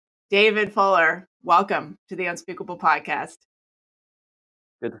David Fuller, welcome to the Unspeakable podcast.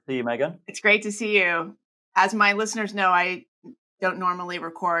 Good to see you, Meghan. It's great to see you. As my listeners know, I don't normally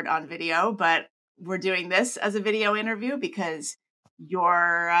record on video, but we're doing this as a video interview because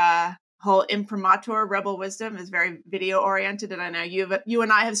your whole imprimatur, Rebel Wisdom, is very video oriented. And I know you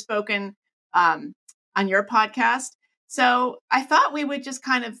and I have spoken on your podcast. So I thought we would just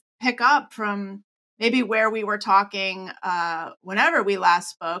kind of pick up from maybe where we were talking whenever we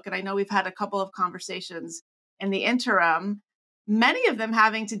last spoke. And I know we've had a couple of conversations in the interim, many of them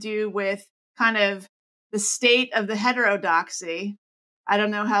having to do with kind of the state of the heterodoxy. I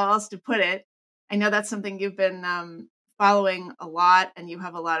don't know how else to put it. I know that's something you've been following a lot, and you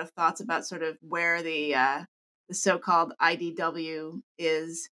have a lot of thoughts about sort of where the so-called IDW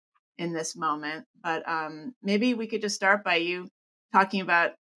is in this moment. But maybe we could just start by you talking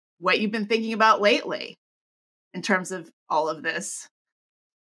about what you've been thinking about lately in terms of all of this.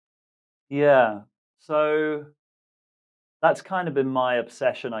 Yeah, so that's kind of been my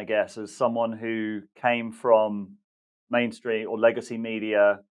obsession, I guess, as someone who came from mainstream or legacy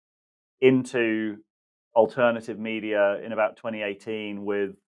media into alternative media in about 2018,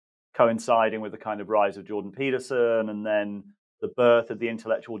 with coinciding with the kind of rise of Jordan Peterson and then the birth of the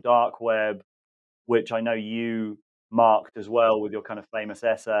intellectual dark web, which I know you marked as well with your kind of famous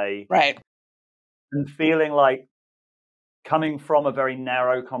essay. Right. And feeling like coming from a very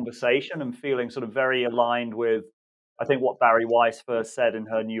narrow conversation and feeling sort of very aligned with, I think, what Barry Weiss first said in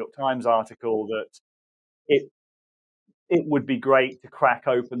her New York Times article, that it would be great to crack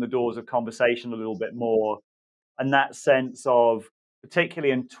open the doors of conversation a little bit more. And that sense of,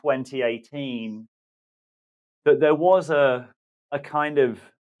 particularly in 2018, that there was a kind of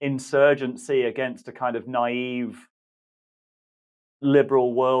insurgency against a kind of naive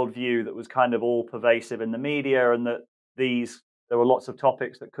liberal worldview that was kind of all pervasive in the media, and that there were lots of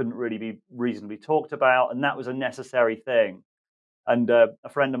topics that couldn't really be reasonably talked about, and that was a necessary thing. And a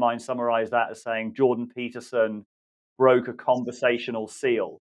friend of mine summarized that as saying Jordan Peterson broke a conversational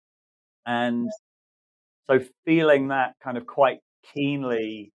seal. And so feeling that kind of quite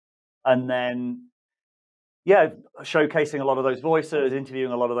keenly, and then showcasing a lot of those voices,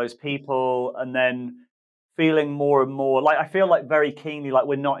 interviewing a lot of those people, and then feeling more and more like I feel like very keenly like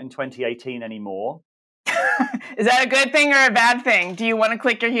we're not in 2018 anymore. Is that a good thing or a bad thing? Do you want to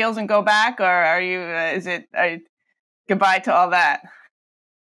click your heels and go back, or are you? Goodbye to all that?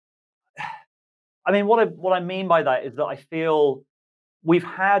 I mean, what I mean by that is that I feel we've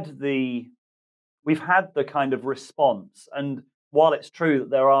had the kind of response, and while it's true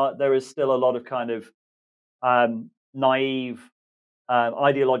that there is still a lot of kind of naive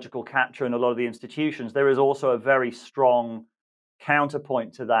ideological capture in a lot of the institutions, there is also a very strong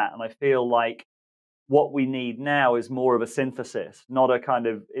counterpoint to that, and I feel like what we need now is more of a synthesis, not a kind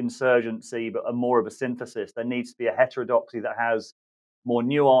of insurgency, but more of a synthesis. There needs to be a heterodoxy that has more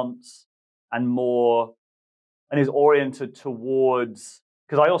nuance and is oriented towards,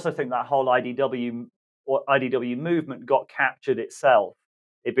 because I also think that whole IDW movement got captured itself.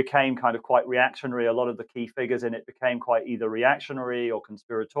 It became kind of quite reactionary. A lot of the key figures in it became quite either reactionary or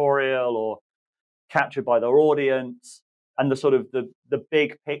conspiratorial or captured by their audience. And the sort of the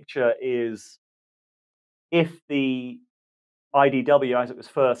big picture is, if the IDW, as it was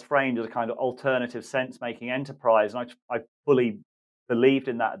first framed as a kind of alternative sense-making enterprise, and I fully believed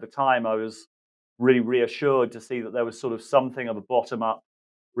in that at the time, I was really reassured to see that there was sort of something of a bottom-up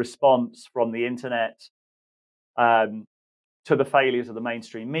response from the internet to the failures of the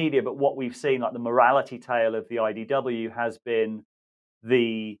mainstream media. But what we've seen, like the morality tale of the IDW, has been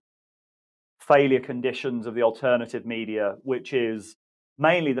the failure conditions of the alternative media, which is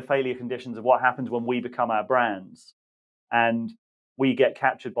mainly the failure conditions of what happens when we become our brands. And we get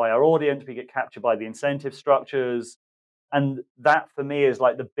captured by our audience, we get captured by the incentive structures. And that, for me, is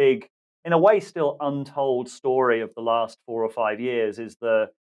like the big, in a way, still untold story of the last 4 or 5 years, is the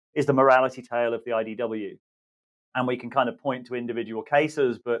morality tale of the IDW. And we can kind of point to individual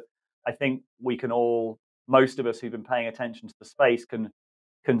cases, but I think we can all, most of us who've been paying attention to the space, can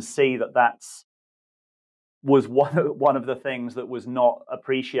see that was one of the things that was not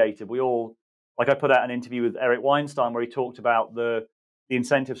appreciated. We all, like, I put out an interview with Eric Weinstein where he talked about the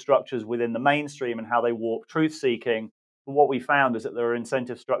incentive structures within the mainstream and how they warp truth seeking. But what we found is that there are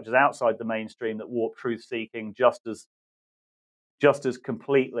incentive structures outside the mainstream that warp truth seeking just as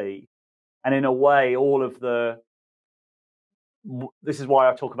completely. And in a way, this is why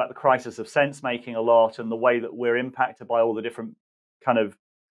I talk about the crisis of sense making a lot, and the way that we're impacted by all the different kind of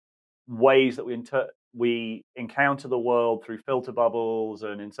ways that we encounter the world through filter bubbles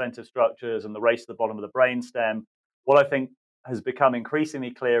and incentive structures and the race to the bottom of the brainstem. What I think has become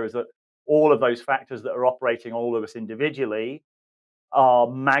increasingly clear is that all of those factors that are operating all of us individually are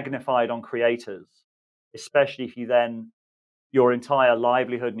magnified on creators, especially if you then, your entire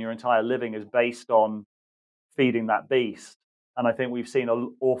livelihood and your entire living is based on feeding that beast. And I think we've seen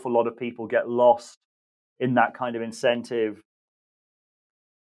an awful lot of people get lost in that kind of incentive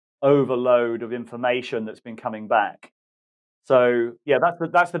overload of information that's been coming back. So yeah,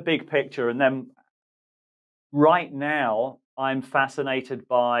 that's the big picture. And then right now, I'm fascinated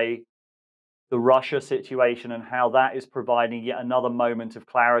by the Russia situation and how that is providing yet another moment of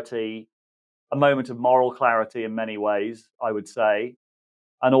clarity, a moment of moral clarity in many ways, I would say.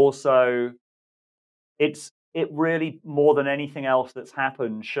 And also, it really, more than anything else that's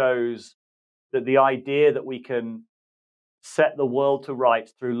happened, shows that the idea that we can set the world to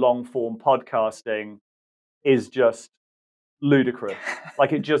rights through long form podcasting is just ludicrous.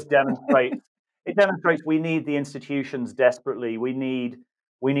 Like, it just demonstrates we need the institutions desperately. We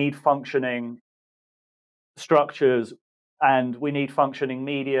need functioning structures, and we need functioning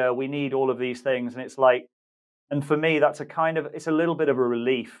media. We need all of these things. And it's like, and for me, that's it's a little bit of a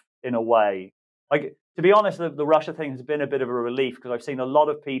relief in a way. Like, to be honest, the Russia thing has been a bit of a relief because I've seen a lot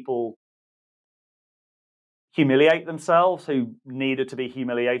of people humiliate themselves who needed to be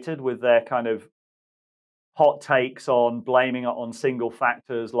humiliated with their kind of hot takes on blaming it on single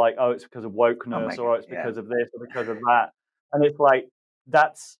factors like, oh, it's because of wokeness, or it's because of this or because of that. And it's like,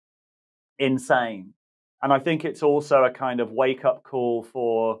 that's insane. And I think it's also a kind of wake up call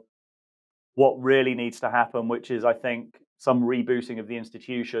for what really needs to happen, which is, I think, some rebooting of the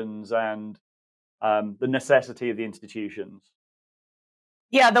institutions and the necessity of the institutions.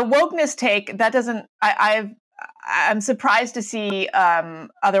 Yeah, the wokeness take, that doesn't, I'm surprised to see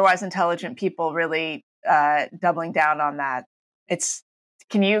otherwise intelligent people really doubling down on that.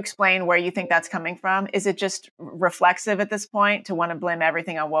 Can you explain where you think that's coming from? Is it just reflexive at this point to want to blame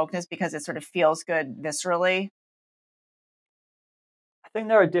everything on wokeness because it sort of feels good viscerally? I think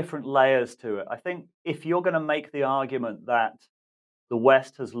there are different layers to it. I think if you're going to make the argument that the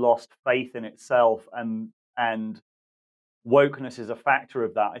West has lost faith in itself and wokeness is a factor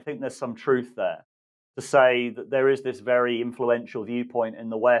of that, I think there's some truth there. To say that there is this very influential viewpoint in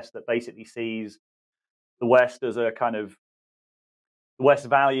the West that basically sees the West as a kind of, the West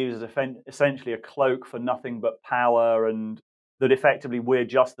values as essentially a cloak for nothing but power, and that effectively we're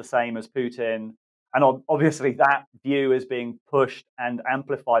just the same as Putin. And obviously that view is being pushed and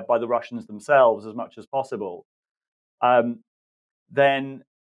amplified by the Russians themselves as much as possible. Then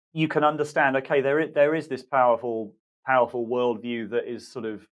you can understand, okay, there is this powerful worldview that is sort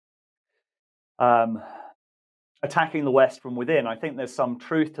of attacking the West from within. I think there's some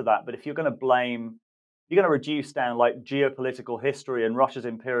truth to that. But if you're going to reduce down like geopolitical history and Russia's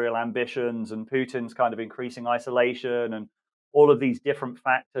imperial ambitions and Putin's kind of increasing isolation and all of these different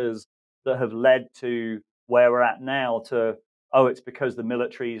factors that have led to where we're at now to, oh, it's because the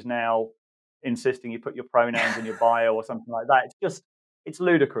military is now insisting you put your pronouns in your bio or something like that. It's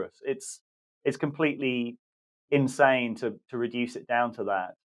ludicrous. It's completely insane to reduce it down to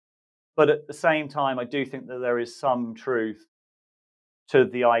that. But at the same time, I do think that there is some truth to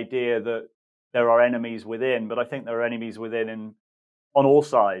the idea that there are enemies within. But I think there are enemies within on all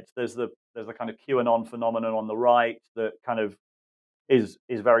sides. There's the kind of QAnon phenomenon on the right that kind of is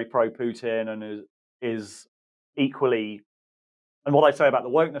very pro-Putin and is equally. And what I say about the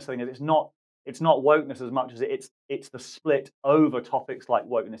wokeness thing is it's not wokeness as much as it's the split over topics like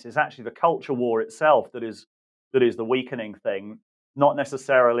wokeness. It's actually the culture war itself that is the weakening thing, not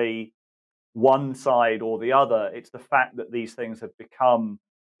necessarily one side or the other. It's the fact that these things have become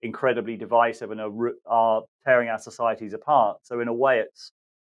incredibly divisive and are tearing our societies apart. So in a way,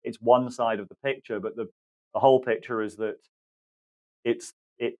 it's one side of the picture, but the whole picture is that it's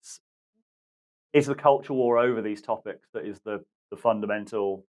the culture war over these topics that is the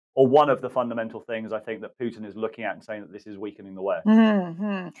fundamental, or one of the fundamental things I think that Putin is looking at and saying that this is weakening the West.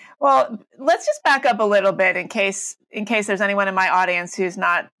 Mm-hmm. Well, let's just back up a little bit in case there's anyone in my audience who's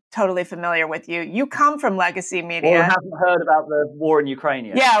not totally familiar with you. You come from legacy media. Well, haven't heard about the war in Ukraine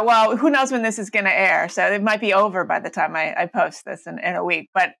yet. Yeah, well, who knows when this is going to air? So it might be over by the time I post this in a week.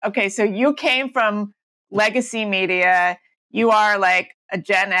 But okay, so you came from legacy media. You are like a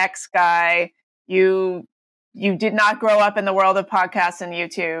Gen X guy. You did not grow up in the world of podcasts and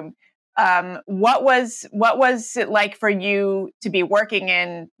YouTube. What was it like for you to be working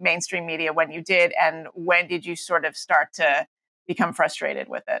in mainstream media when you did, and when did you sort of start to become frustrated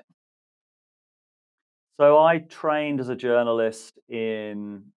with it? So I trained as a journalist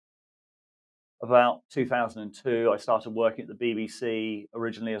in about 2002. I started working at the BBC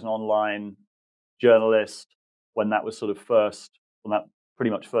originally as an online journalist. when that was sort of when that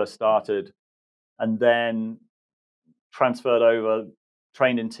pretty much first started, and then transferred over,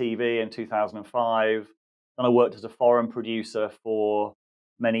 trained in TV in 2005. And I worked as a foreign producer for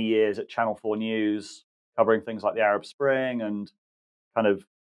many years at Channel 4 News, covering things like the Arab Spring and kind of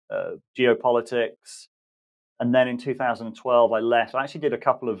geopolitics. And then in 2012, I left. I actually did a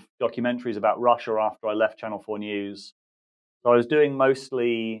couple of documentaries about Russia after I left Channel 4 News. So I was doing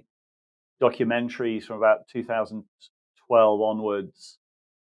mostly documentaries from about 2012 onwards.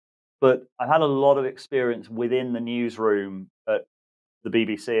 But I've had a lot of experience within the newsroom at the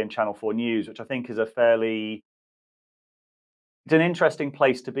BBC and Channel 4 News, which I think is it's an interesting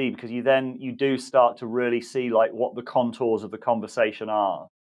place to be, because you do start to really see like what the contours of the conversation are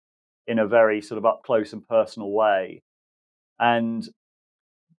in a very sort of up close and personal way. And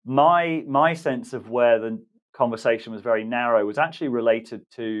my sense of where the conversation was very narrow was actually related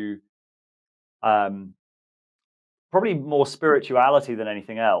to probably more spirituality than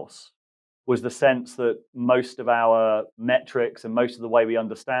anything else. Was the sense that most of our metrics and most of the way we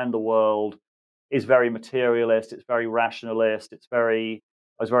understand the world is very materialist, it's very rationalist, I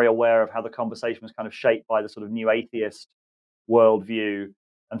was very aware of how the conversation was kind of shaped by the sort of new atheist worldview,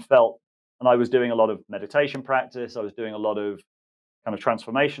 and I was doing a lot of meditation practice, I was doing a lot of kind of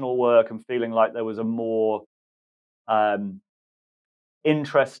transformational work, and feeling like there was a more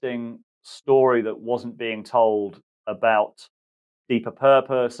interesting story that wasn't being told about deeper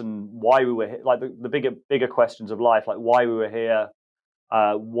purpose and why we were here, like the bigger questions of life, like why we were here,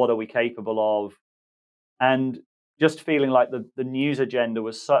 what are we capable of, and just feeling like the news agenda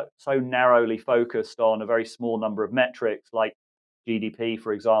was so narrowly focused on a very small number of metrics, like GDP,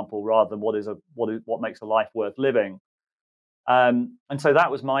 for example, rather than what makes a life worth living. And so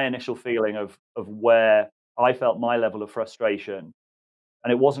that was my initial feeling of where I felt my level of frustration,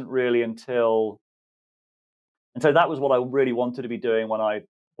 and it wasn't really and so that was what I really wanted to be doing when I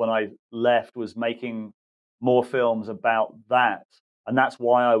left, was making more films about that. And that's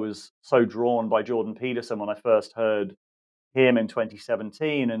why I was so drawn by Jordan Peterson when I first heard him in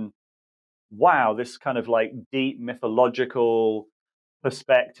 2017. And wow, this kind of like deep mythological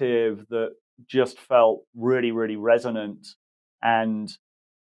perspective that just felt really, really resonant. And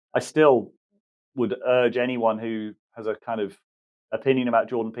I still would urge anyone who has a kind of opinion about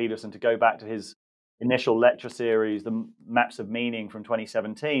Jordan Peterson to go back to his initial lecture series, The Maps of Meaning from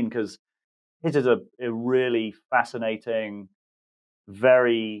 2017, because his is a really fascinating,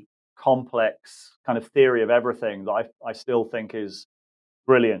 very complex kind of theory of everything that I still think is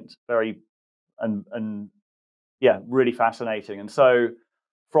brilliant, really fascinating. And so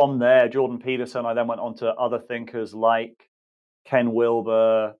from there, Jordan Peterson, I then went on to other thinkers like Ken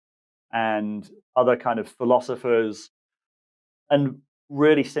Wilber and other kind of philosophers. And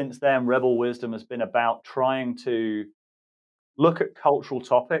really since then, Rebel Wisdom has been about trying to look at cultural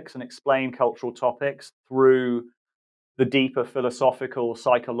topics and explain cultural topics through the deeper philosophical,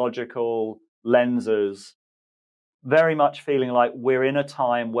 psychological lenses, very much feeling like we're in a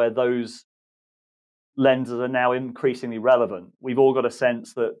time where those lenses are now increasingly relevant. We've all got a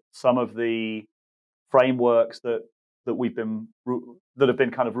sense that some of the frameworks that have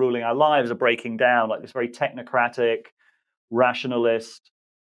been kind of ruling our lives are breaking down, like this very technocratic, rationalist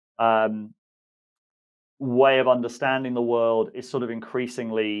way of understanding the world is sort of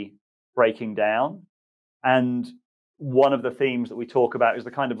increasingly breaking down. And one of the themes that we talk about is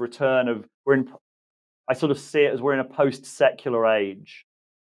the kind of return of I sort of see it as we're in a post-secular age.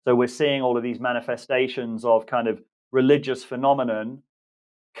 So we're seeing all of these manifestations of kind of religious phenomenon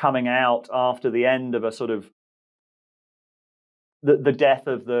coming out after the end of a sort of the death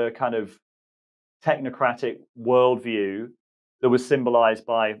of the kind of technocratic worldview that was symbolized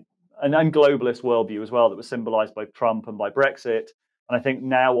by and globalist worldview as well, that was symbolized by Trump and by Brexit. And I think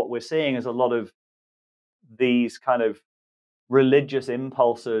now what we're seeing is a lot of these kind of religious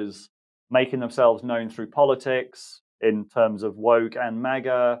impulses making themselves known through politics in terms of woke and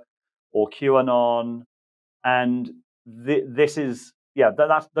MAGA or QAnon. And this is, those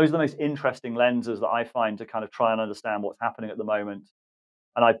are the most interesting lenses that I find to kind of try and understand what's happening at the moment.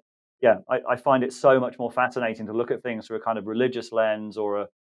 And I find it so much more fascinating to look at things through a kind of religious lens or a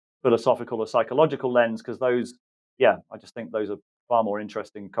philosophical or psychological lens, because I just think those are far more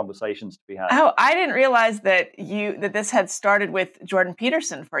interesting conversations to be had. Oh, I didn't realize that this had started with Jordan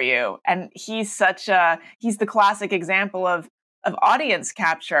Peterson for you, and he's the classic example of audience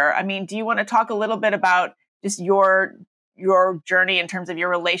capture. I mean, do you want to talk a little bit about just your journey in terms of your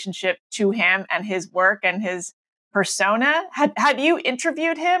relationship to him and his work and his persona? Have you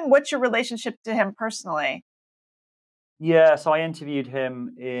interviewed him? What's your relationship to him personally? Yeah, so I interviewed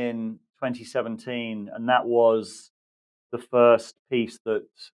him in 2017, and that was the first piece that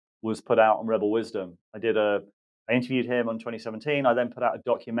was put out on Rebel Wisdom. I interviewed him on 2017. I then put out a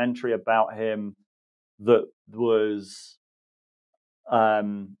documentary about him that was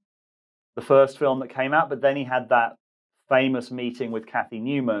the first film that came out, but then he had that famous meeting with Cathy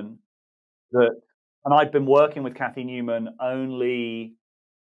Newman and I'd been working with Cathy Newman only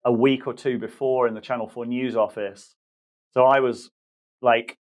a week or two before in the Channel 4 News office. So I was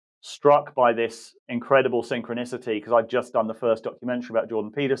like struck by this incredible synchronicity because I'd just done the first documentary about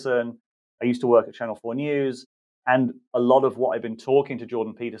Jordan Peterson. I used to work at Channel 4 News, and a lot of what I'd been talking to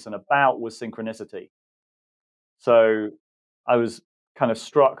Jordan Peterson about was synchronicity. So I was kind of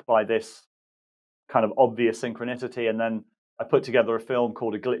struck by this kind of obvious synchronicity. And then I put together a film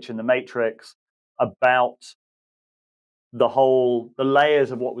called A Glitch in the Matrix about the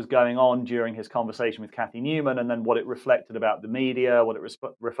layers of what was going on during his conversation with Cathy Newman, and then what it reflected about the media, what it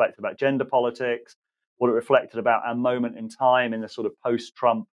reflected about gender politics, what it reflected about our moment in time in the sort of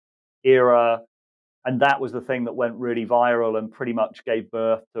post-Trump era. And that was the thing that went really viral and pretty much gave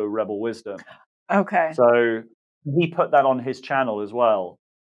birth to Rebel Wisdom. Okay. So he put that on his channel as well.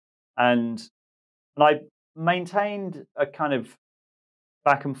 And I maintained a kind of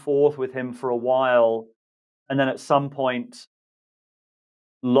back and forth with him for a while, and then at some point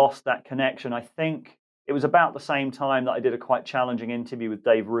lost that connection. I think it was about the same time that I did a quite challenging interview with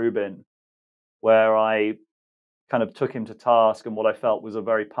Dave Rubin, where I kind of took him to task and what I felt was a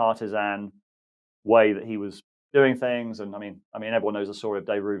very partisan way that he was doing things. And I mean, everyone knows the story of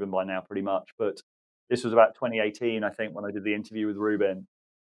Dave Rubin by now pretty much, but this was about 2018, I think, when I did the interview with Rubin.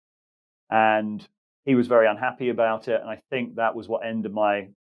 And he was very unhappy about it. And I think that was what ended my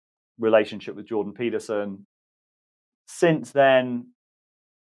relationship with Jordan Peterson. Since then,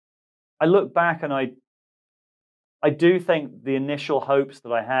 I look back and I do think the initial hopes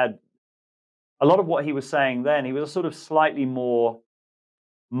that I had, a lot of what he was saying then, he was a sort of slightly more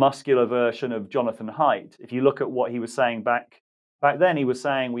muscular version of Jonathan Haidt. If you look at what he was saying back then, he was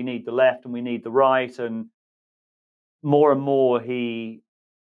saying we need the left and we need the right, and more he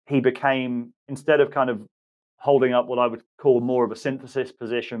became, instead of kind of holding up what I would call more of a synthesis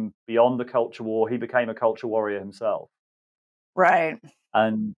position beyond the culture war, he became a culture warrior himself. Right.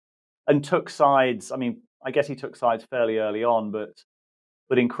 And took sides. I mean, I guess he took sides fairly early on, but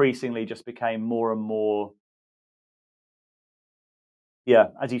increasingly just became more and more, yeah,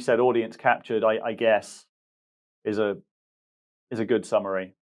 as you said, audience captured, I guess, is a good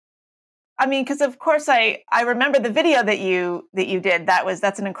summary. I mean, because of course I remember the video that you did.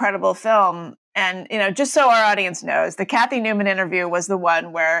 That's an incredible film. And just so our audience knows, the Cathy Newman interview was the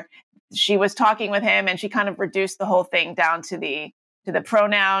one where she was talking with him and she kind of reduced the whole thing down to the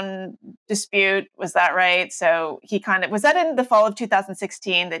pronoun dispute. Was that right? So he kind of, was that in the fall of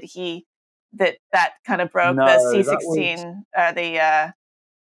 2016 that kind of broke the C16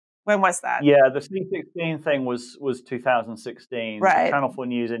 when was that? Yeah, the C16 thing was 2016. Right. The Channel 4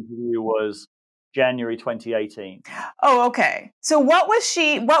 News interview was January 2018. Oh, okay. So what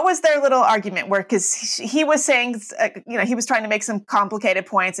was their little argument where, because he was saying, he was trying to make some complicated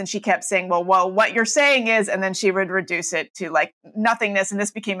points and she kept saying, well, what you're saying is, and then she would reduce it to like nothingness. And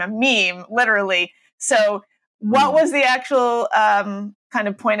this became a meme, literally. So what was the actual kind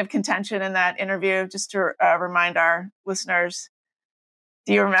of point of contention in that interview? Just to remind our listeners.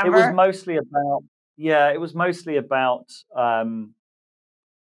 Do you remember? It was mostly about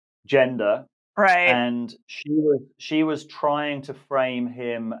gender. Right. And she was trying to frame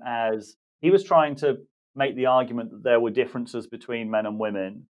him as, he was trying to make the argument that there were differences between men and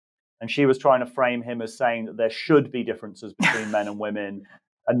women. And she was trying to frame him as saying that there should be differences between men and women,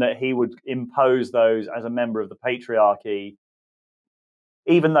 and that he would impose those as a member of the patriarchy.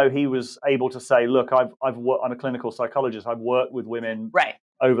 Even though he was able to say, look, I'm a clinical psychologist. I've worked with women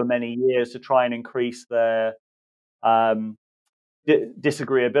over many years to try and increase their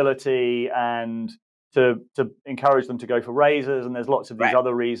disagreeability and to encourage them to go for raises. And there's lots of these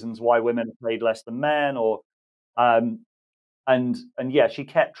other reasons why women are paid less than men, or and yeah, she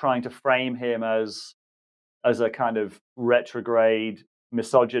kept trying to frame him as a kind of retrograde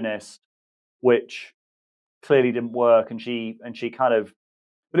misogynist, which clearly didn't work. And she kind of,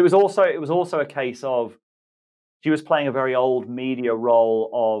 but it was also a case of she was playing a very old media role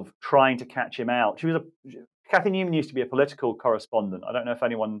of trying to catch him out. Cathy Newman used to be a political correspondent. I don't know if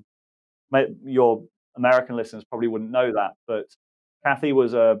your American listeners probably wouldn't know that, but Cathy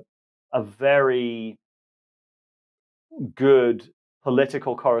was a very good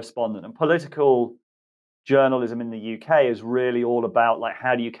political correspondent. And political journalism in the UK is really all about, like,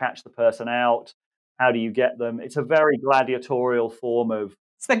 how do you catch the person out? How do you get them? It's a very gladiatorial form of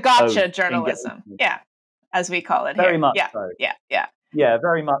It's the gotcha of journalism. engagement. Yeah. As we call it Very here. much Yeah. so. Yeah. Yeah. Yeah,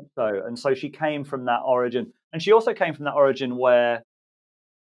 very much so. And so she came from that origin. And she also came from that origin where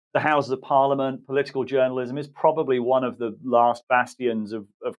the Houses of Parliament, political journalism is probably one of the last bastions of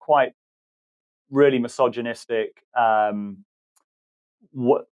quite really misogynistic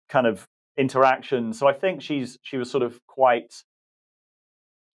what kind of interaction. So I think she was sort of quite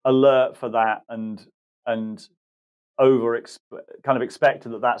alert for that and kind of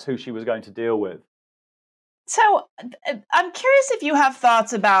expected that that's who she was going to deal with. So I'm curious if you have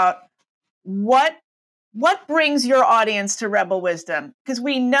thoughts about what brings your audience to Rebel Wisdom, because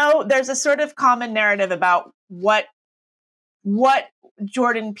we know there's a sort of common narrative about what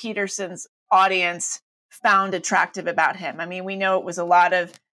Jordan Peterson's audience found attractive about him. I mean, we know it was a lot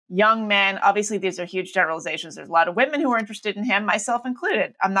of young men. Obviously, these are huge generalizations. There's a lot of women who are interested in him, myself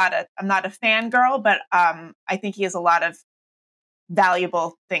included. I'm not a fangirl, but I think he has a lot of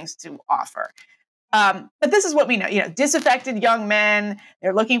valuable things to offer. But this is what we know, disaffected young men,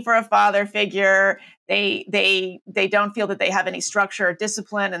 they're looking for a father figure. They don't feel that they have any structure or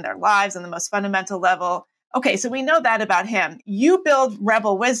discipline in their lives on the most fundamental level. Okay, so we know that about him. You build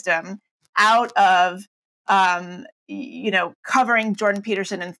Rebel Wisdom out of, covering Jordan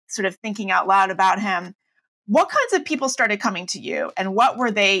Peterson and sort of thinking out loud about him. What kinds of people started coming to you, and what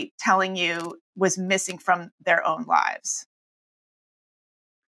were they telling you was missing from their own lives?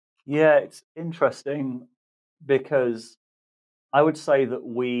 Yeah, it's interesting because I would say that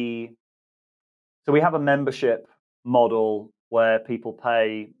we have a membership model where people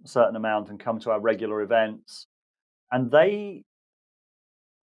pay a certain amount and come to our regular events. And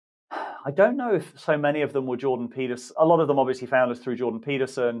I don't know if so many of them were Jordan Peterson. A lot of them obviously found us through Jordan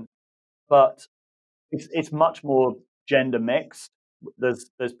Peterson, but it's much more gender mixed. There's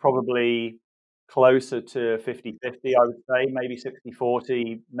probably closer to 50-50, I would say, maybe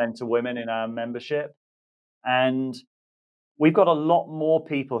 60-40 men to women in our membership. And we've got a lot more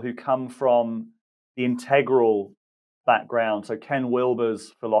people who come from the integral background. So Ken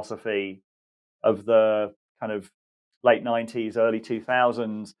Wilber's philosophy of the kind of late 90s, early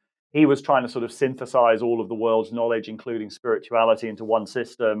 2000s, he was trying to sort of synthesize all of the world's knowledge, including spirituality, into one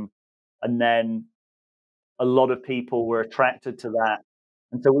system. And then a lot of people were attracted to that.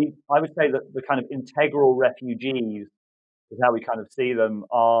 And so I would say that the kind of integral refugees is how we kind of see them,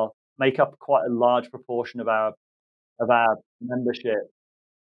 make up quite a large proportion of our membership,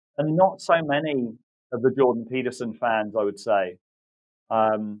 and not so many of the Jordan Peterson fans, I would say.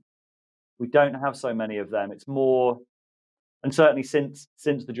 We don't have so many of them. It's more, and certainly since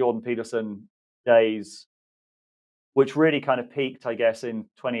the Jordan Peterson days, which really kind of peaked, I guess, in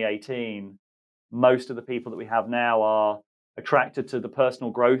 2018, most of the people that we have now are attracted to the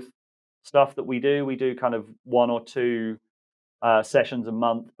personal growth stuff that we do. We do kind of 1 or 2 sessions a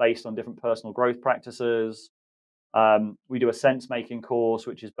month based on different personal growth practices. We do a sense-making course,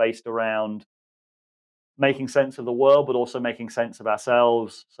 which is based around making sense of the world, but also making sense of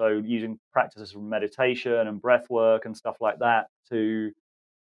ourselves. So using practices from meditation and breath work and stuff like that.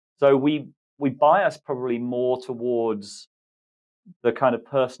 So we bias probably more towards the kind of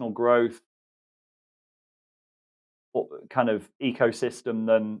personal growth kind of ecosystem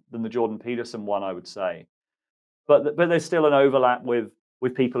than the Jordan Peterson one, I would say. But there's still an overlap with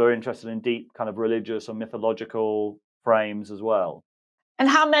people who are interested in deep kind of religious or mythological frames as well. And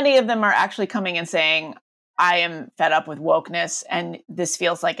how many of them are actually coming and saying, I am fed up with wokeness and this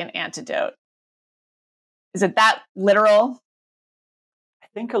feels like an antidote? Is it that literal? I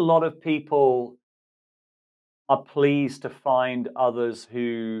think a lot of people are pleased to find others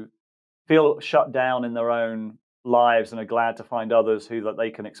who feel shut down in their own lives and are glad to find others that they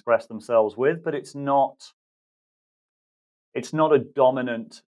can express themselves with, but it's not a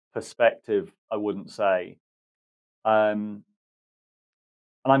dominant perspective, I wouldn't say. And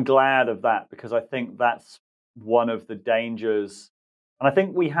I'm glad of that, because I think that's one of the dangers. And I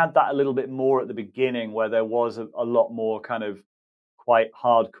think we had that a little bit more at the beginning, where there was a lot more kind of quite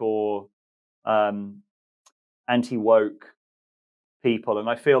hardcore anti-woke people. And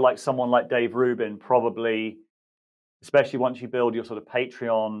I feel like someone like Dave Rubin probably, especially once you build your sort of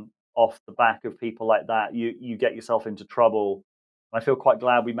Patreon off the back of people like that, you get yourself into trouble. And I feel quite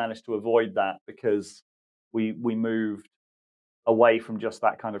glad we managed to avoid that, because we moved away from just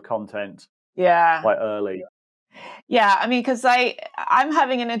that kind of content quite early. Yeah, I mean, because I'm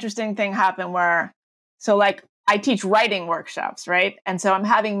having an interesting thing happen where, so like I teach writing workshops, right? And so I'm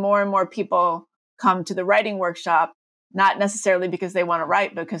having more and more people come to the writing workshop, not necessarily because they want to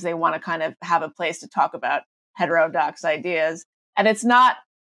write, but because they want to kind of have a place to talk about heterodox ideas. And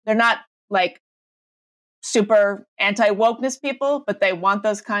they're not like super anti-wokeness people, but they want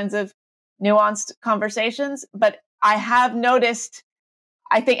those kinds of nuanced conversations. But I have noticed,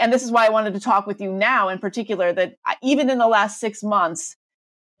 I think, and this is why I wanted to talk with you now in particular, that even in the last 6 months,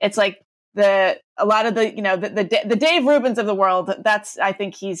 it's like a lot of the, the Dave Rubins of the world, I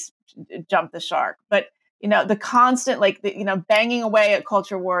think he's jumped the shark. But, the constant, banging away at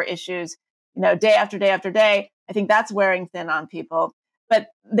culture war issues, day after day after day, I think that's wearing thin on people. But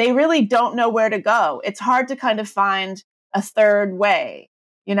they really don't know where to go. It's hard to kind of find a third way.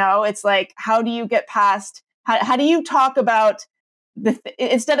 It's like, how do you get past, how do you talk about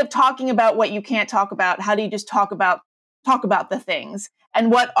instead of talking about what you can't talk about, how do you just talk about the things,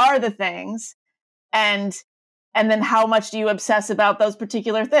 and what are the things, and then how much do you obsess about those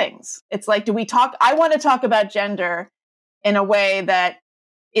particular things? It's like, I want to talk about gender in a way that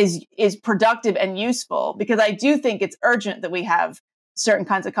is productive and useful, because I do think it's urgent that we have certain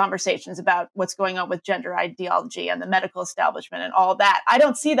kinds of conversations about what's going on with gender ideology and the medical establishment and all that. I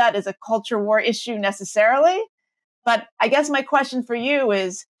don't see that as a culture war issue necessarily. But I guess my question for you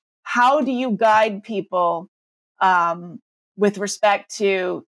is, how do you guide people with respect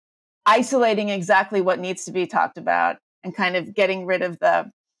to isolating exactly what needs to be talked about and kind of getting rid of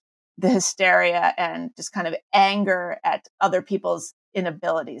the hysteria and just kind of anger at other people's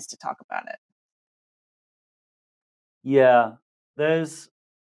inabilities to talk about it? Yeah,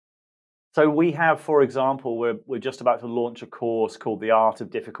 so we have, for example, we're just about to launch a course called The Art of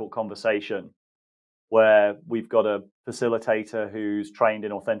Difficult Conversation, where we've got a facilitator who's trained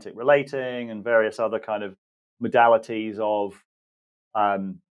in authentic relating and various other kind of modalities of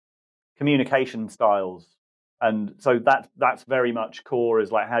communication styles. And so that's very much core,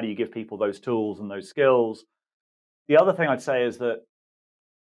 is like, how do you give people those tools and those skills? The other thing I'd say is that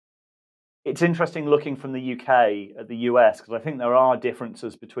it's interesting looking from the UK at the US, because I think there are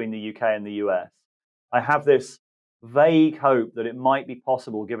differences between the UK and the US. I have this vague hope that it might be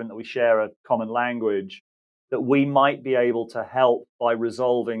possible, given that we share a common language, that we might be able to help by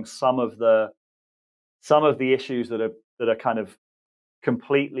resolving some of the issues that are kind of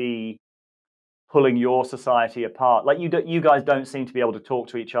completely pulling your society apart. Like, you guys don't seem to be able to talk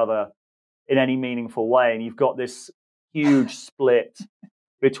to each other in any meaningful way, and you've got this huge split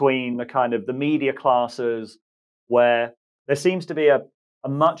between the kind of the media classes, where there seems to be a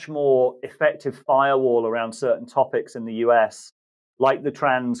much more effective firewall around certain topics in the US, like the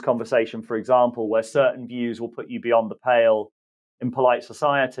trans conversation, for example, where certain views will put you beyond the pale in polite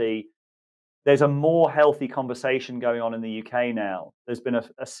society. There's a more healthy conversation going on in the UK now. There's been a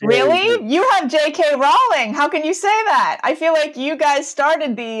series. Really? You have J.K. Rowling. How can you say that? I feel like you guys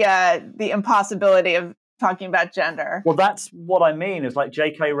started the impossibility of talking about gender. Well, that's what I mean, is like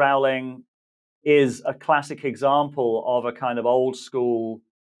J.K. Rowling is a classic example of a kind of old school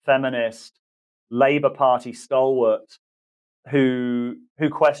feminist Labour Party stalwart who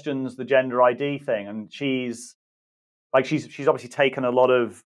questions the gender ID thing, and she's obviously taken a lot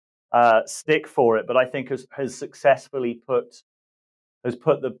of stick for it, but I think has successfully put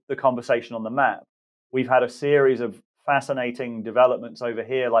the conversation on the map. We've had a series of fascinating developments over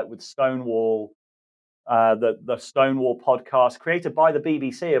here, like with Stonewall, the Stonewall podcast created by the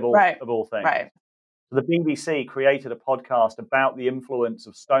BBC of all things. Right. So the BBC created a podcast about the influence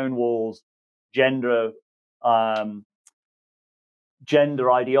of Stonewall's gender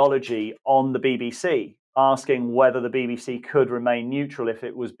ideology on the BBC, asking whether the BBC could remain neutral if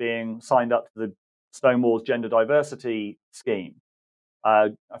it was being signed up to the Stonewall's gender diversity scheme. I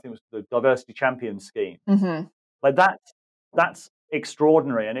think it was the Diversity Champions scheme. Mm-hmm. Like that's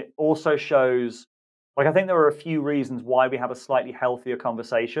extraordinary, and it also shows. Like, I think there are a few reasons why we have a slightly healthier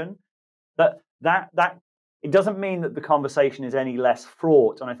conversation. That it doesn't mean that the conversation is any less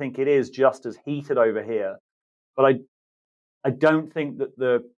fraught, and I think it is just as heated over here. But I don't think that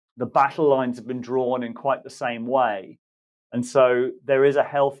the battle lines have been drawn in quite the same way, and so there is a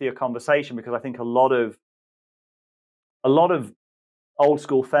healthier conversation, because I think a lot of old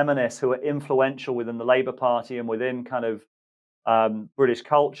school feminists who are influential within the Labour Party and within kind of British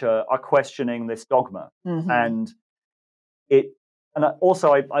culture are questioning this dogma. Mm-hmm. And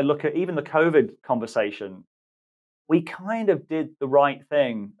I look at even the COVID conversation. We kind of did the right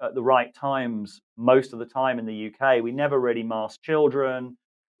thing at the right times most of the time in the UK. We never really masked children.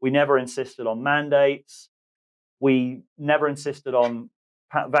 We never insisted on mandates. We never insisted on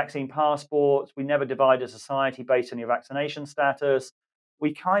vaccine passports. We never divided society based on your vaccination status.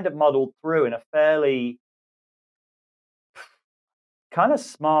 We kind of muddled through in a fairly kind of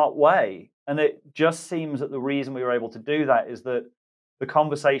smart way. And it just seems that the reason we were able to do that is that the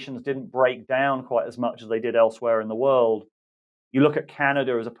conversations didn't break down quite as much as they did elsewhere in the world. You look at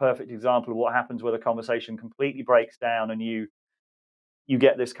Canada as a perfect example of what happens where the conversation completely breaks down, and you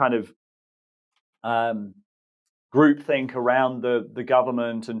get this kind of groupthink around the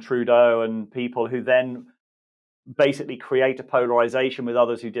government and Trudeau and people who then basically create a polarization with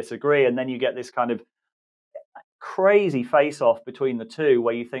others who disagree, and then you get this kind of crazy face-off between the two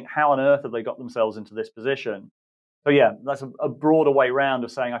where you think, how on earth have they got themselves into this position? So yeah, that's a broader way round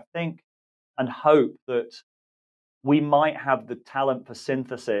of saying I think and hope that we might have the talent for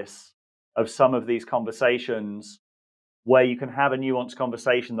synthesis of some of these conversations where you can have a nuanced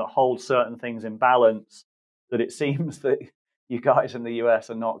conversation that holds certain things in balance that it seems that you guys in the US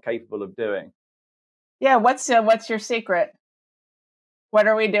are not capable of doing. Yeah, what's your secret? What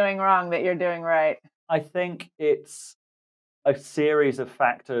are we doing wrong that you're doing right? I think it's a series of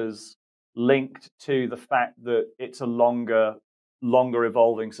factors linked to the fact that it's a longer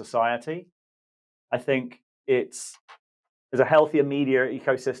evolving society. I think there's a healthier media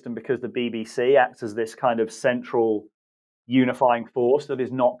ecosystem because the BBC acts as this kind of central unifying force that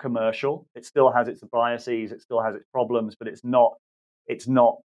is not commercial. It still has its biases, it still has its problems, but it's not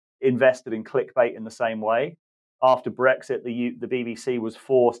invested in clickbait in the same way. After Brexit, the BBC was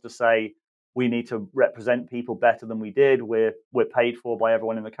forced to say, we need to represent people better than we did. We're paid for by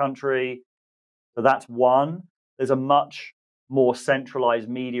everyone in the country. So that's one. There's a much more centralized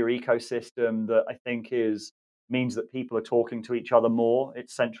media ecosystem that I think means that people are talking to each other more.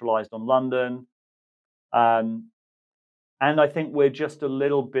 It's centralized on London. And I think we're just a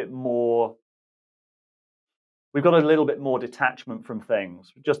little bit more, we've got a little bit more detachment from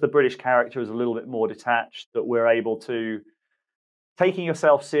things. Just the British character is a little bit more detached, that we're able to, taking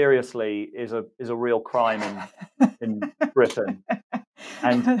yourself seriously is a real crime in Britain.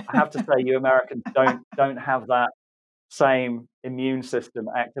 And I have to say, you Americans don't have that same immune system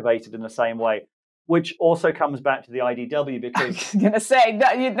activated in the same way, which also comes back to the IDW, because I was going to say,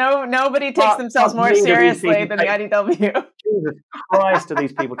 nobody takes themselves more seriously than the IDW. Jesus Christ, do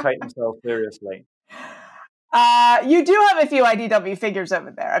these people take themselves seriously? You do have a few IDW figures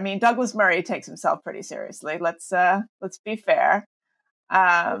over there. I mean, Douglas Murray takes himself pretty seriously. Let's be fair.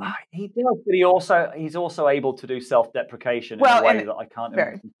 He does, but he's also able to do self-deprecation in a way that I can't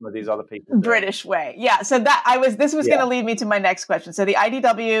imagine some of these other people do. British way. Yeah. So this was going to lead me to my next question. So the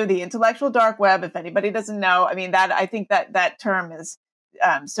IDW, the intellectual dark web, if anybody doesn't know, I mean, I think that term is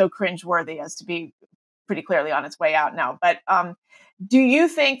so cringeworthy as to be pretty clearly on its way out now. But do you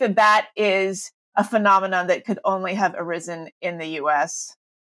think that is a phenomenon that could only have arisen in the US?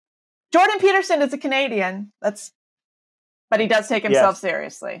 Jordan Peterson is a Canadian. But he does take himself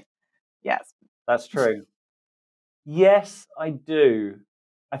seriously. Yes. That's true. Yes, I do.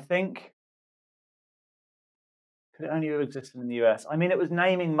 I think, could it only have existed in the US? I mean, it was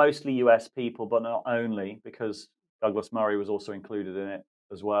naming mostly US people, but not only, because Douglas Murray was also included in it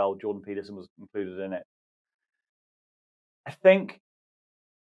as well. Jordan Peterson was included in it. I think,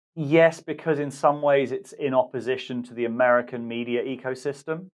 yes, because in some ways it's in opposition to the American media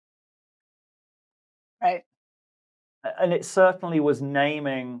ecosystem. Right. And it certainly was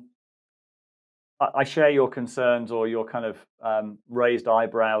naming, I share your concerns or your kind of raised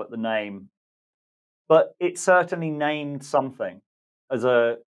eyebrow at the name, but it certainly named something as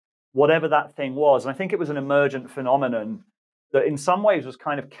whatever that thing was. And I think it was an emergent phenomenon that in some ways was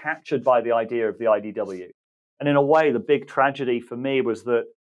kind of captured by the idea of the IDW. And in a way, the big tragedy for me was that,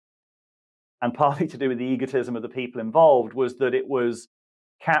 and partly to do with the egotism of the people involved, was that it was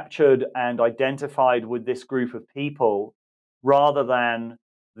captured and identified with this group of people rather than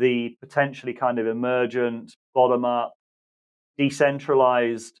the potentially kind of emergent, bottom-up,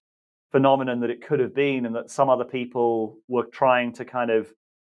 decentralized phenomenon that it could have been, and that some other people were trying to kind of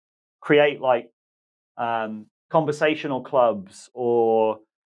create, like conversational clubs or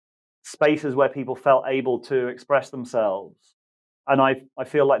spaces where people felt able to express themselves. And I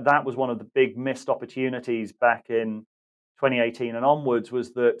feel like that was one of the big missed opportunities back in 2018 and onwards,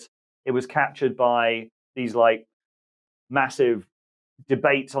 was that it was captured by these like massive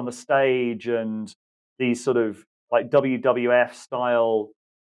debates on the stage and these sort of like WWF style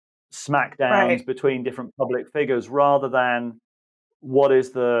smackdowns between different public figures, rather than what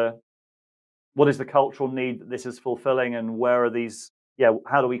is the cultural need that this is fulfilling, and where are these,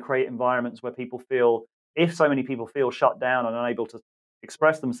 how do we create environments where people feel, if so many people feel shut down and unable to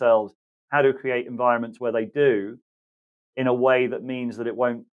express themselves, how do we create environments where they do, in a way that means that it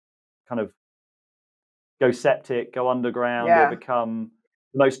won't kind of go septic, go underground, or become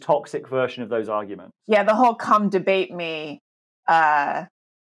the most toxic version of those arguments. Yeah, the whole "come debate me"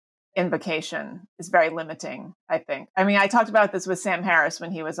 invocation is very limiting, I think. I mean, I talked about this with Sam Harris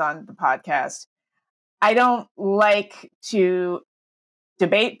when he was on the podcast. I don't like to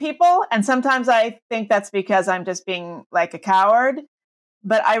debate people. And sometimes I think that's because I'm just being like a coward.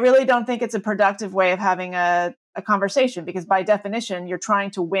 But I really don't think it's a productive way of having a conversation, because by definition, you're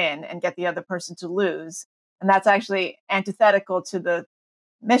trying to win and get the other person to lose. And that's actually antithetical to the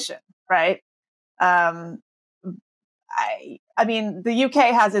mission, right? I mean, the UK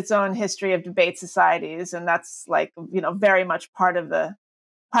has its own history of debate societies, and that's like, very much part of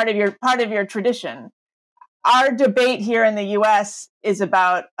your tradition. Our debate here in the US is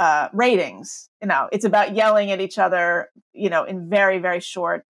about ratings. It's about yelling at each other, in very, very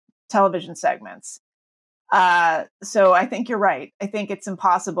short television segments. So I think you're right. I think it's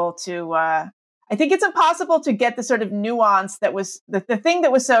impossible to get the sort of nuance that was the thing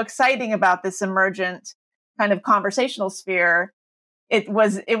that was so exciting about this emergent kind of conversational sphere. It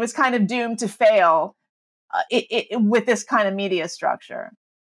was kind of doomed to fail with this kind of media structure.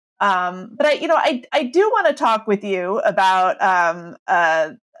 But I do want to talk with you about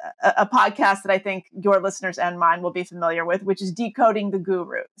a podcast that I think your listeners and mine will be familiar with, which is Decoding the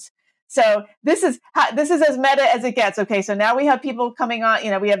Gurus. So this is as meta as it gets. Okay, so now we have people coming on.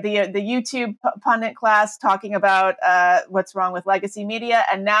 We have the YouTube pundit class talking about what's wrong with legacy media,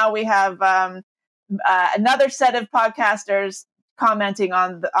 and now we have another set of podcasters commenting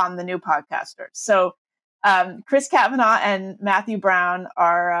on the new podcasters. So Chris Kavanaugh and Matthew Brown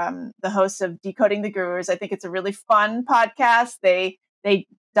are the hosts of Decoding the Gurus. I think it's a really fun podcast. They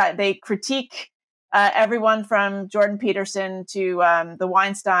critique everyone from Jordan Peterson to the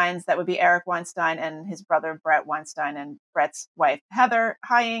Weinsteins. That would be Eric Weinstein and his brother Brett Weinstein, and Brett's wife Heather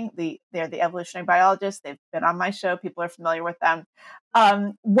Hying. They're the evolutionary biologists. They've been on my show. People are familiar with them.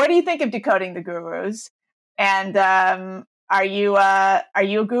 What do you think of Decoding the Gurus? And are you a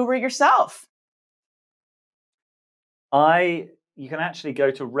guru yourself? You can actually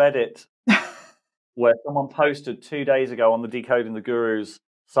go to Reddit, where someone posted 2 days ago on the Decoding the Gurus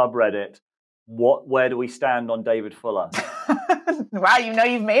subreddit, where do we stand on David Fuller? Wow,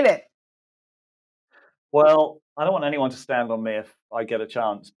 you've made it. Well, I don't want anyone to stand on me if I get a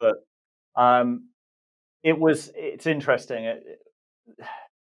chance, but it's interesting.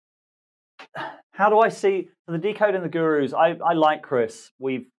 How do I see the Decoding the Gurus? I like Chris.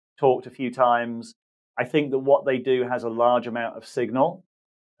 We've talked a few times. I think that what they do has a large amount of signal.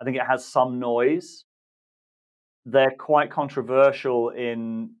 I think it has some noise. They're quite controversial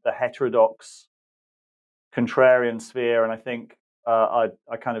in the heterodox contrarian sphere, and I think I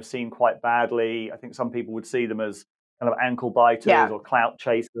kind of seen quite badly. I think some people would see them as kind of ankle biters or clout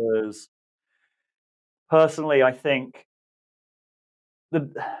chasers. Personally, I think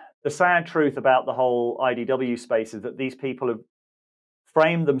the sad truth about the whole IDW space is that these people have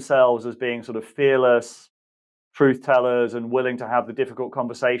framed themselves as being sort of fearless truth tellers and willing to have the difficult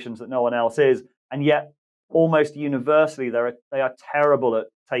conversations that no one else is, and yet almost universally they are terrible at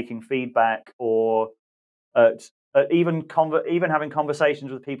taking feedback or at even having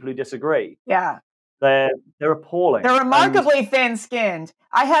conversations with people who disagree. Yeah, they're appalling. They're remarkably thin-skinned.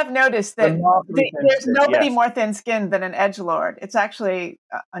 I have noticed that there's nobody more thin-skinned than an edgelord. It's actually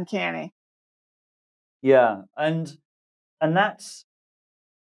uncanny. Yeah, and that's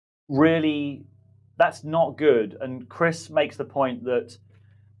not good. And Chris makes the point that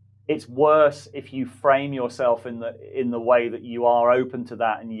it's worse if you frame yourself in the way that you are open to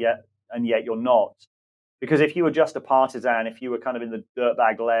that, and yet you're not. Because if you were just a partisan, if you were kind of in the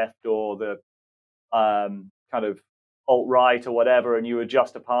dirtbag left or the kind of alt-right or whatever, and you were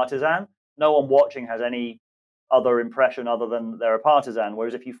just a partisan, no one watching has any other impression other than they're a partisan.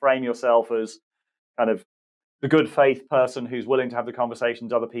 Whereas if you frame yourself as kind of the good faith person who's willing to have the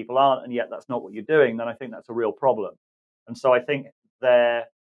conversations other people aren't, and yet that's not what you're doing, then I think that's a real problem. And so I think that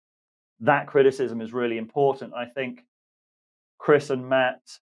criticism is really important. I think Chris and Matt,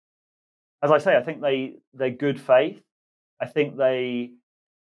 as I say, I think they're good faith. I think they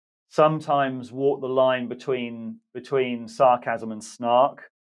sometimes walk the line between sarcasm and snark.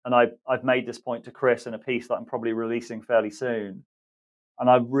 And I've made this point to Chris in a piece that I'm probably releasing fairly soon. And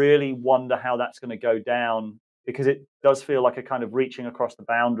I really wonder how that's going to go down, because it does feel like a kind of reaching across the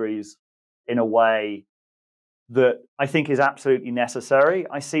boundaries in a way that I think is absolutely necessary.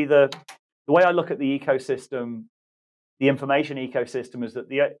 I see the way I look at the ecosystem, the information ecosystem, is that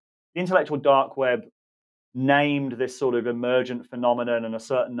the intellectual dark web named this sort of emergent phenomenon and a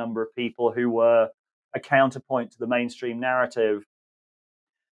certain number of people who were a counterpoint to the mainstream narrative.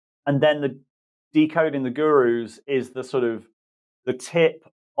 And then the Decoding the Gurus is the sort of the tip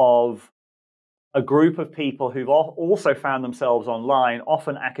of a group of people who've also found themselves online,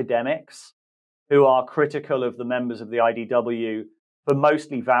 often academics, who are critical of the members of the IDW for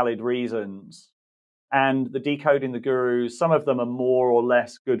mostly valid reasons. And the Decoding the Gurus, some of them are more or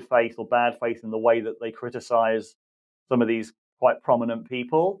less good faith or bad faith in the way that they criticize some of these quite prominent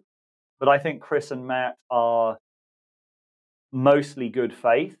people. But I think Chris and Matt are mostly good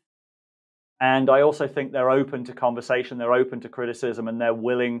faith. And I also think they're open to conversation, they're open to criticism, and they're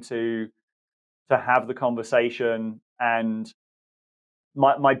willing to have the conversation. And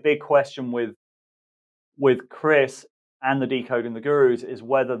my big question with Chris and the Decoding the Gurus is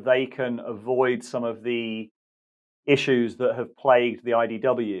whether they can avoid some of the issues that have plagued the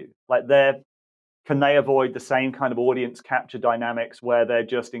IDW. Like, can they avoid the same kind of audience capture dynamics where they're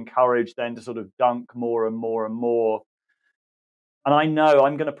just encouraged then to sort of dunk more and more and more? And I know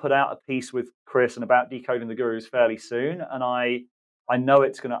I'm going to put out a piece with Chris and about Decoding the Gurus fairly soon, and I know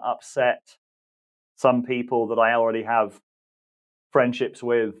it's going to upset some people that I already have friendships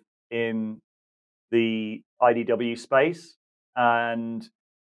with in the IDW space, and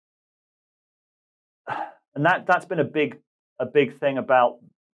that's been a big thing about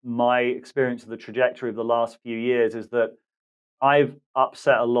my experience of the trajectory of the last few years, is that I've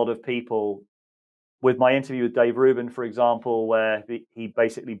upset a lot of people with my interview with Dave Rubin, for example, where he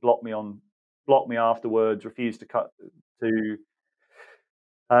basically blocked me afterwards, refused to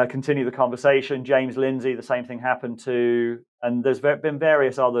continue the conversation. James Lindsay, the same thing happened to, and there's been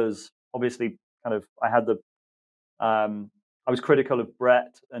various others. Obviously, kind of, I was critical of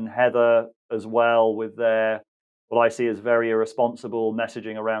Brett and Heather as well with their, what I see as very irresponsible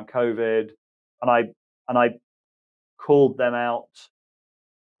messaging around COVID, and I called them out.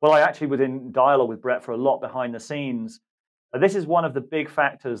 Well, I actually was in dialogue with Brett for a lot behind the scenes. This is one of the big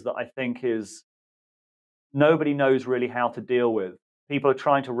factors that I think is nobody knows really how to deal with. People are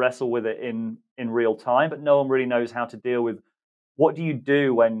trying to wrestle with it in real time, but no one really knows how to deal with, what do you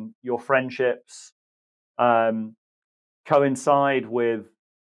do when your friendships coincide with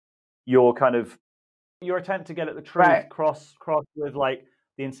your attempt to get at the truth, right, cross with like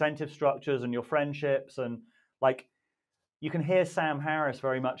the incentive structures and your friendships, and like, you can hear Sam Harris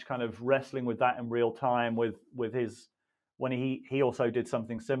very much kind of wrestling with that in real time with his, when he also did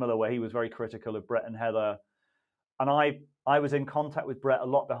something similar where he was very critical of Brett and Heather. And I was in contact with Brett a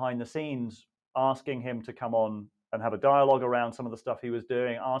lot behind the scenes, asking him to come on and have a dialogue around some of the stuff he was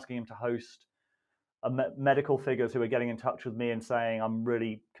doing, asking him to host medical figures who were getting in touch with me and saying, I'm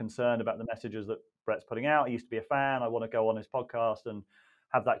really concerned about the messages that Brett's putting out. I used to be a fan. I want to go on his podcast and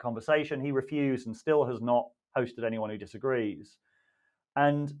have that conversation. He refused and still has not hosted anyone who disagrees.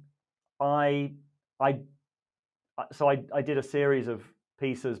 And I did a series of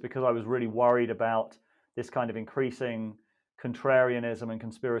pieces because I was really worried about this kind of increasing contrarianism and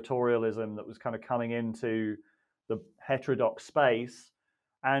conspiratorialism that was kind of coming into the heterodox space,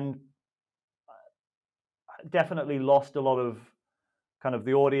 and definitely lost a lot of kind of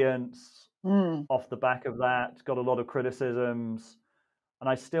the audience off the back of that, got a lot of criticisms, and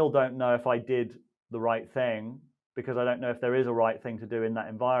I still don't know if I did the right thing, because I don't know if there is a right thing to do in that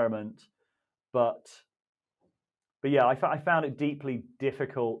environment. But yeah, I found it deeply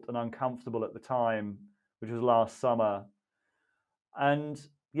difficult and uncomfortable at the time, which was last summer. And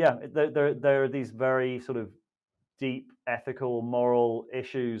yeah, there are these very sort of deep ethical, moral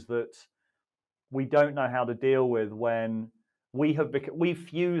issues that we don't know how to deal with when we've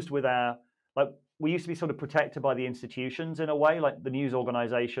fused with our, like, we used to be sort of protected by the institutions in a way, like the news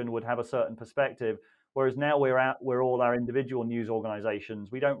organization would have a certain perspective, whereas now we're all our individual news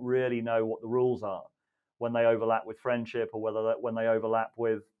organizations. We don't really know what the rules are when they overlap with friendship, or when they overlap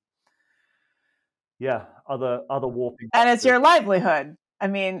with other warping. And it's your livelihood. I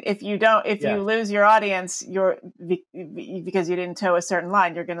mean, if you lose your audience, because you didn't toe a certain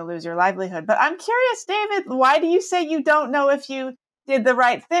line, you're going to lose your livelihood. But I'm curious, David, why do you say you don't know if you did the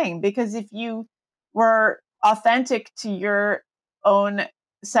right thing? Because if you were authentic to your own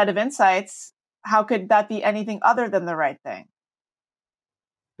set of insights, how could that be anything other than the right thing?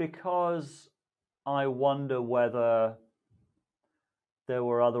 Because I wonder whether there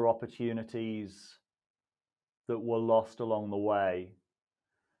were other opportunities that were lost along the way.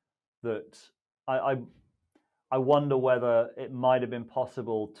 That I wonder whether it might have been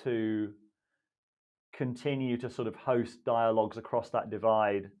possible to continue to sort of host dialogues across that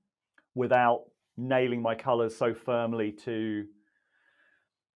divide without nailing my colors so firmly to,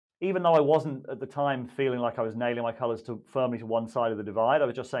 even though I wasn't at the time feeling like I was nailing my colors firmly to one side of the divide, I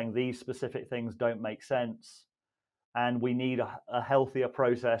was just saying these specific things don't make sense, and we need a healthier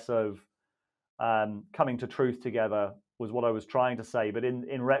process of coming to truth together, was what I was trying to say. But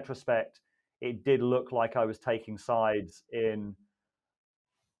in retrospect, it did look like I was taking sides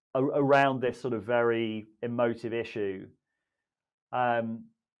around this sort of very emotive issue.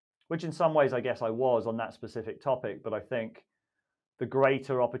 which in some ways I guess I was on that specific topic, but I think the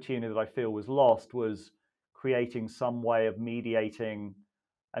greater opportunity that I feel was lost was creating some way of mediating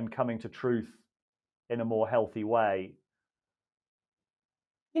and coming to truth in a more healthy way.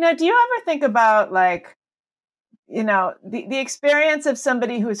 Do you ever think about like, the experience of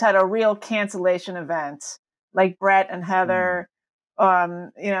somebody who's had a real cancellation event, like Brett and Heather,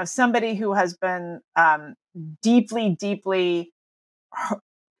 somebody who has been deeply, deeply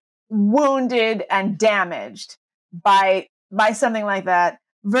wounded and damaged by something like that,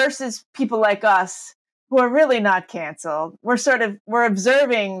 versus people like us who are really not canceled. We're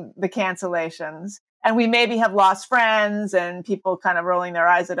observing the cancellations, and we maybe have lost friends and people kind of rolling their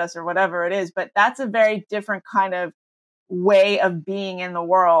eyes at us or whatever it is, but that's a very different kind of way of being in the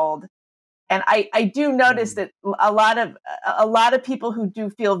world. And I do notice that a lot of people who do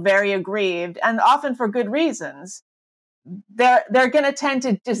feel very aggrieved, and often for good reasons, they're going to tend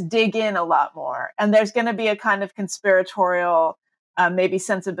to just dig in a lot more. And there's going to be a kind of conspiratorial, maybe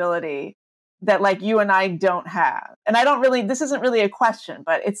sensibility that like you and I don't have. And this isn't really a question,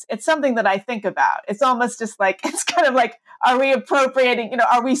 but it's something that I think about. It's almost just like, it's kind of like, are we appropriating,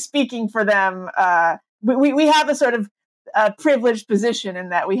 are we speaking for them? We have a sort of privileged position in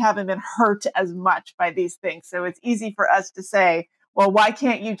that we haven't been hurt as much by these things. So it's easy for us to say, well, why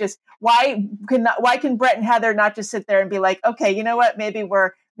can Brett and Heather not just sit there and be like, okay, you know what? Maybe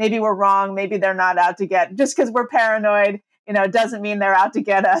we're wrong. Maybe they're not out to get, just because we're paranoid, doesn't mean they're out to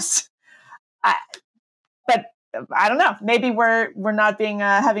get us. But I don't know. Maybe we're not being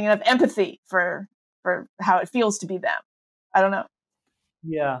having enough empathy for how it feels to be them. I don't know.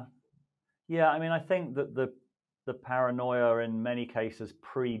 Yeah. I mean, I think that the paranoia in many cases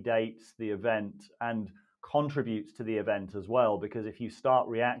predates the event and contributes to the event as well, because if you start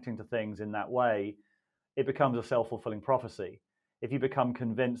reacting to things in that way, it becomes a self-fulfilling prophecy. If you become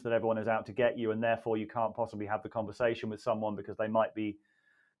convinced that everyone is out to get you and therefore you can't possibly have the conversation with someone because they might be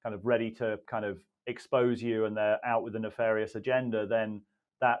kind of ready to kind of expose you and they're out with a nefarious agenda, then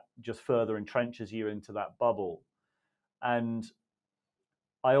that just further entrenches you into that bubble. And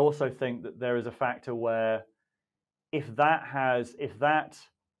I also think that there is a factor where if that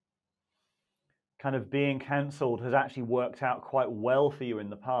kind of being cancelled has actually worked out quite well for you in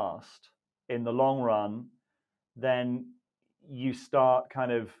the past, in the long run, then you start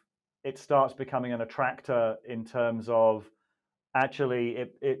it starts becoming an attractor in terms of actually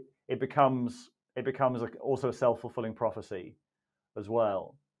it becomes also a self-fulfilling prophecy as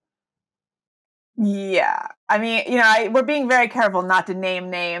well. Yeah. I mean, we're being very careful not to name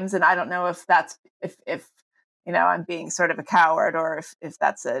names, and I don't know if that's if I'm being sort of a coward, or if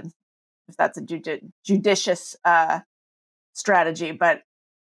that's a judicious strategy. But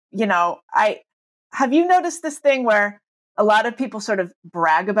have you noticed this thing where a lot of people sort of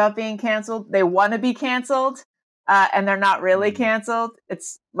brag about being canceled? They want to be canceled, and they're not really canceled.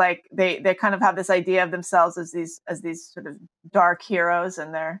 It's like they kind of have this idea of themselves as these sort of dark heroes,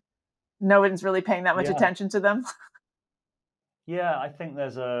 and no one's really paying that much attention to them. Yeah, I think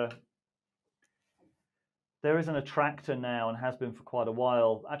there is an attractor now, and has been for quite a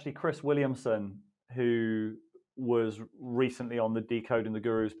while. Actually, Chris Williamson, who was recently on the Decoding the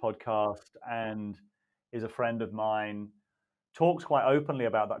Gurus podcast and is a friend of mine, talks quite openly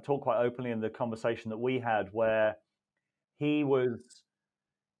about that, talked quite openly in the conversation that we had, where he was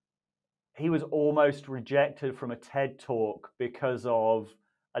almost rejected from a TED talk because of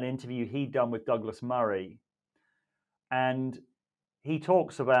an interview he'd done with Douglas Murray. And he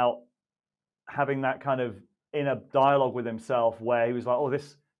talks about having that kind of inner dialogue with himself where he was like, oh,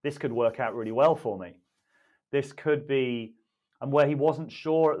 this could work out really well for me. This could be, and where he wasn't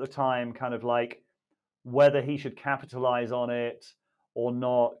sure at the time, kind of like whether he should capitalize on it or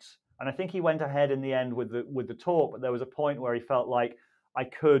not. And I think he went ahead in the end with the talk, but there was a point where he felt like I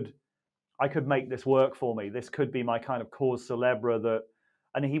could make this work for me. This could be my kind of cause célèbre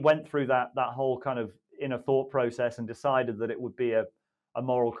and he went through that whole kind of inner thought process and decided that it would be a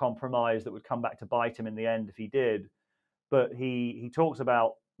moral compromise that would come back to bite him in the end if he did. But he talks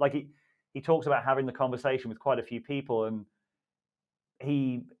about he talks about having the conversation with quite a few people, and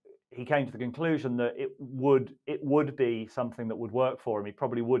he came to the conclusion that it would be something that would work for him. He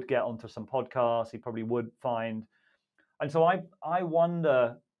probably would get onto some podcasts. He probably would find, and so I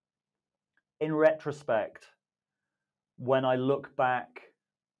wonder, in retrospect, when I look back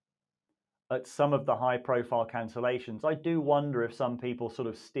at some of the high-profile cancellations, I do wonder if some people sort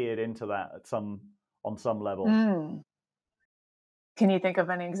of steered into that on some level. Can you think of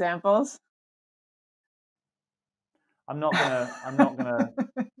any examples? I'm not gonna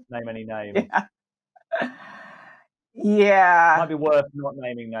name any names. Yeah. Yeah. Might be worth not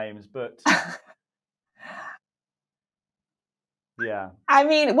naming names, but yeah. I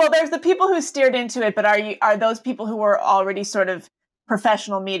mean, well, there's the people who steered into it, but are those people who were already sort of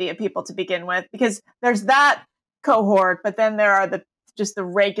professional media people to begin with? Because there's that cohort, but then there are just the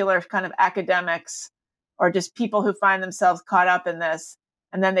regular kind of academics or just people who find themselves caught up in this,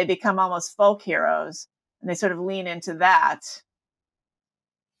 and then they become almost folk heroes, and they sort of lean into that.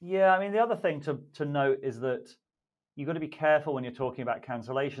 Yeah, I mean, the other thing to note is that you've got to be careful when you're talking about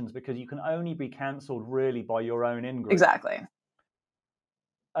cancellations, because you can only be cancelled really by your own in-group. Exactly.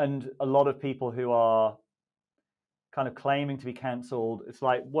 And a lot of people who are kind of claiming to be cancelled, it's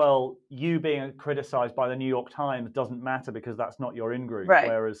like, well, you being criticized by the New York Times doesn't matter because that's not your in-group, Right.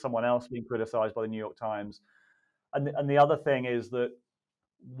 whereas someone else being criticized by the New York Times. And the other thing is that,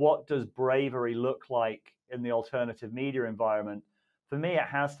 what does bravery look like in the alternative media environment? For me, it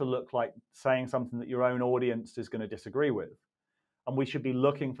has to look like saying something that your own audience is going to disagree with. And we should be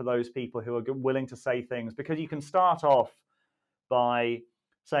looking for those people who are willing to say things, because you can start off by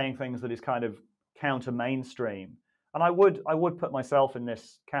saying things that is kind of counter mainstream. And I would put myself in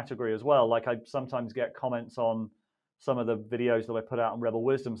this category as well. Like, I sometimes get comments on some of the videos that I put out on Rebel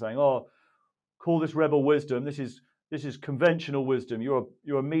Wisdom saying, "Oh, call this Rebel Wisdom. This is conventional wisdom. You're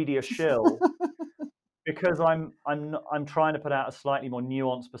a media shill." Because I'm trying to put out a slightly more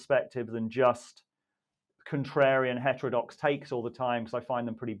nuanced perspective than just contrarian heterodox takes all the time, because I find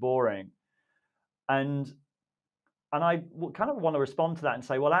them pretty boring. And I kind of want to respond to that and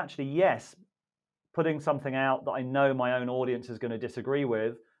say, well, actually, yes, putting something out that I know my own audience is going to disagree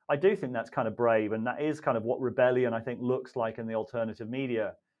with, I do think that's kind of brave, and that is kind of what rebellion, I think, looks like in the alternative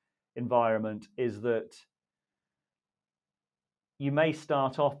media environment, is that you may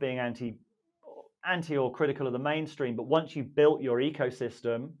start off being anti or critical of the mainstream, but once you've built your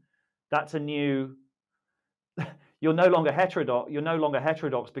ecosystem, that's a new you're no longer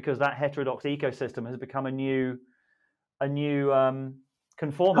heterodox because that heterodox ecosystem has become a new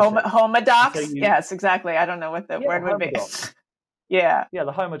conformity. Homodox? So yes, exactly. I don't know what the word would be. Yeah,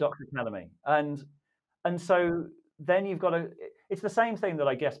 the homodox academy. And so then you've got it's the same thing that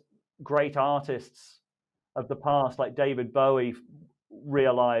I guess great artists of the past, like David Bowie,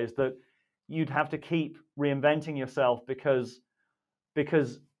 realized, that you'd have to keep reinventing yourself, because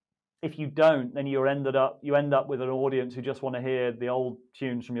if you don't, then you end up with an audience who just want to hear the old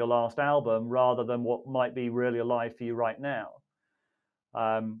tunes from your last album rather than what might be really alive for you right now.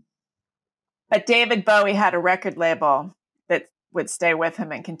 But David Bowie had a record label that would stay with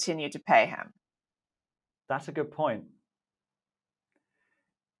him and continue to pay him. That's a good point.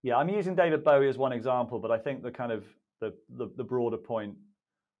 Yeah, I'm using David Bowie as one example, but I think the kind of the broader point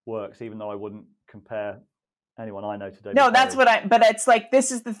works, even though I wouldn't compare anyone I know to David Bowie. That's but it's like,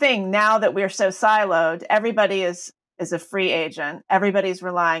 this is the thing, now that we're so siloed, everybody is a free agent. Everybody's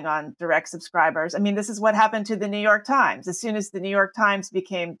relying on direct subscribers. I mean, this is what happened to the New York Times. As soon as the New York Times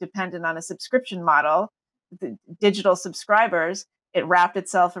became dependent on a subscription model, the digital subscribers, it wrapped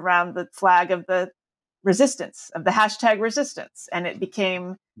itself around the flag of the resistance, of the hashtag resistance. And it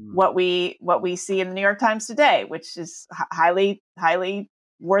became what we see in the New York Times today, which is highly, highly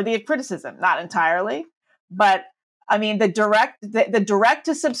worthy of criticism. Not entirely, but I mean, the direct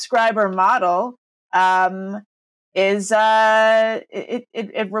to subscriber model is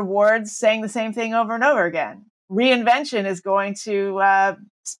it rewards saying the same thing over and over again. Reinvention is going to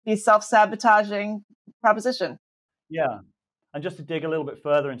be a self-sabotaging proposition. Yeah, and just to dig a little bit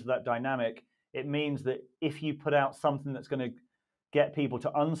further into that dynamic, it means that if you put out something that's going to get people to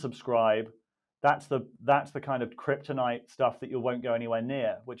unsubscribe, that's the kind of kryptonite stuff that you won't go anywhere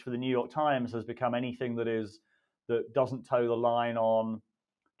near, which for the New York Times has become anything that doesn't toe the line on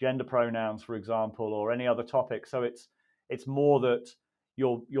gender pronouns, for example, or any other topic. So it's more that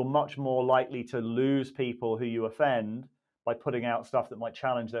you're much more likely to lose people who you offend by putting out stuff that might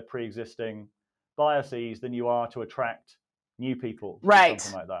challenge their pre-existing biases than you are to attract new people. Right.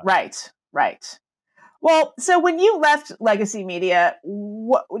 Something like that. Right. Well, so when you left legacy media,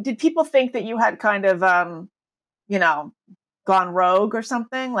 what did people think, that you had kind of gone rogue or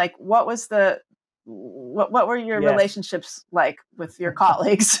something? Like, what was what were your relationships like with your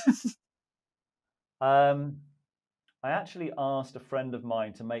colleagues? I actually asked a friend of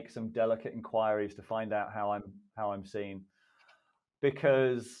mine to make some delicate inquiries to find out how I'm seen,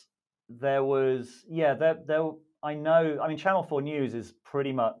 because there was I mean, Channel 4 News is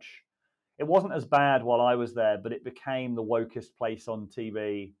pretty much, it wasn't as bad while I was there, but it became the wokest place on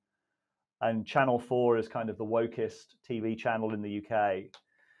TV, and Channel 4 is kind of the wokest TV channel in the UK.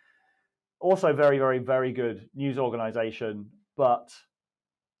 Also very, very, very good news organization, but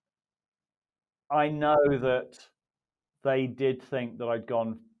I know that they did think that I'd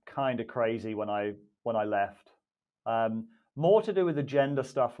gone kind of crazy when I left. More to do with the gender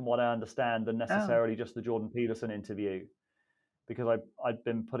stuff, from what I understand, than necessarily just the Jordan Peterson interview, because I'd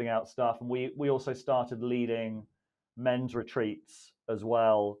been putting out stuff, and we also started leading men's retreats as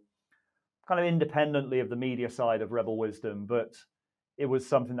well, kind of independently of the media side of Rebel Wisdom, but it was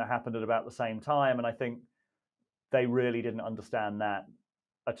something that happened at about the same time, and I think they really didn't understand that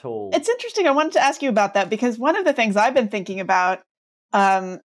at all. It's interesting. I wanted to ask you about that, because one of the things I've been thinking about,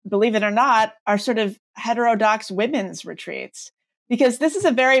 believe it or not, are sort of heterodox women's retreats, because this is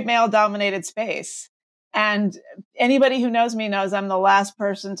a very male-dominated space. And anybody who knows me knows I'm the last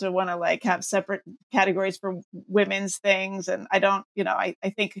person to want to like have separate categories for women's things. And I don't, I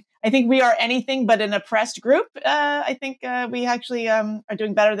think we are anything but an oppressed group. I think we actually are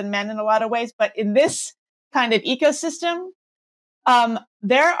doing better than men in a lot of ways. But in this kind of ecosystem,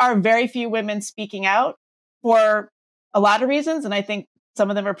 there are very few women speaking out for a lot of reasons. And I think some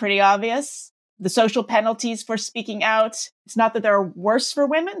of them are pretty obvious. The social penalties for speaking out, it's not that they're worse for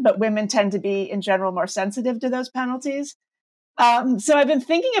women, but women tend to be in general more sensitive to those penalties. So I've been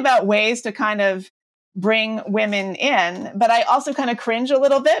thinking about ways to kind of bring women in, but I also kind of cringe a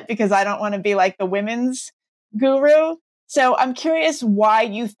little bit because I don't want to be like the women's guru. So I'm curious why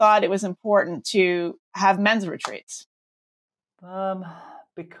you thought it was important to have men's retreats.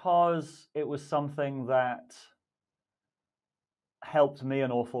 Because it was something that helped me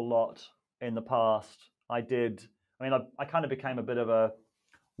an awful lot in the past. I kind of became a bit of a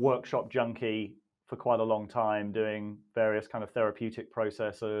workshop junkie for quite a long time, doing various kind of therapeutic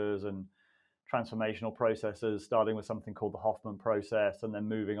processes and transformational processes, starting with something called the Hoffman process and then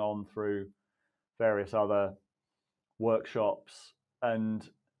moving on through various other workshops. And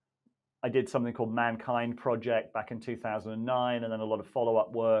I did something called Mankind Project back in 2009, and then a lot of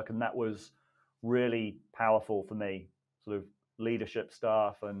follow-up work, and that was really powerful for me, sort of leadership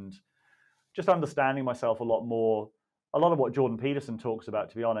stuff and just understanding myself a lot more. A lot of what Jordan Peterson talks about,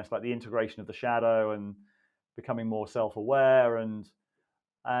 to be honest, like the integration of the shadow and becoming more self-aware, and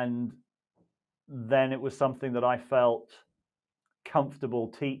then it was something that I felt comfortable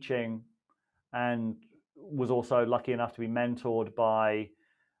teaching, and was also lucky enough to be mentored by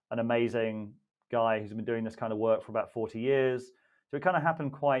an amazing guy who's been doing this kind of work for about 40 years. So it kind of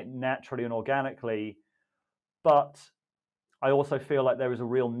happened quite naturally and organically. But I also feel like there is a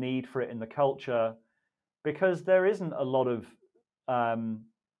real need for it in the culture, because there isn't a lot of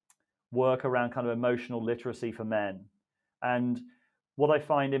work around kind of emotional literacy for men. And what I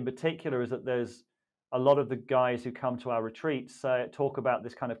find in particular is that there's a lot of the guys who come to our retreats talk about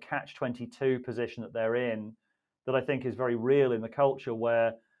this kind of catch-22 position that they're in, that I think is very real in the culture,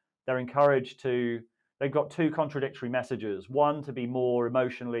 where they're encouraged they've got two contradictory messages. One, to be more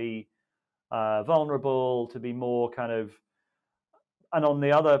emotionally vulnerable, to be more kind of, and on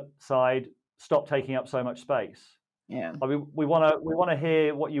the other side, stop taking up so much space. Yeah. Like we want to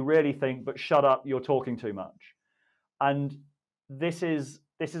hear what you really think, but shut up, you're talking too much. And this is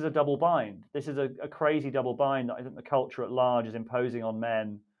a double bind. This is a crazy double bind that I think the culture at large is imposing on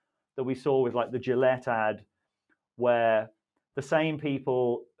men, that we saw with like the Gillette ad, where the same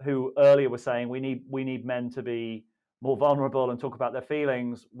people who earlier were saying we need men to be more vulnerable and talk about their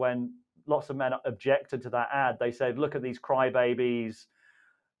feelings, when lots of men objected to that ad, they said, look at these crybabies,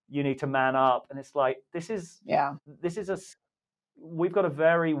 you need to man up. And it's like, we've got a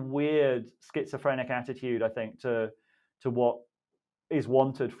very weird schizophrenic attitude, I think, to what is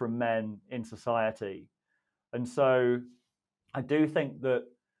wanted from men in society. And so I do think that,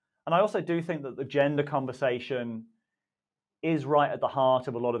 and I also do think that the gender conversation is right at the heart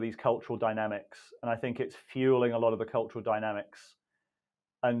of a lot of these cultural dynamics. And I think it's fueling a lot of the cultural dynamics,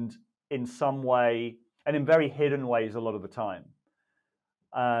 and in some way, and in very hidden ways a lot of the time.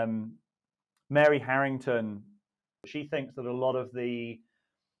 Mary Harrington, she thinks that a lot of the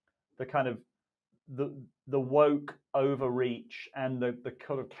kind of the woke overreach and the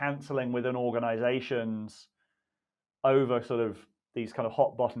kind of cancelling within organizations over sort of these kind of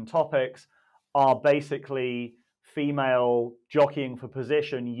hot button topics are basically female jockeying for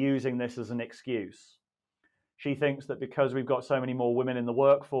position, using this as an excuse. She thinks that because we've got so many more women in the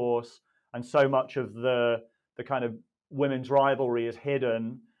workforce and so much of the kind of women's rivalry is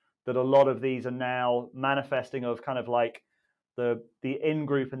hidden, that a lot of these are now manifesting of kind of like the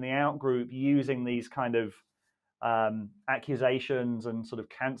in-group and the out-group using these kind of accusations and sort of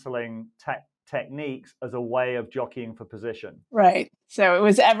cancelling techniques as a way of jockeying for position. Right. So it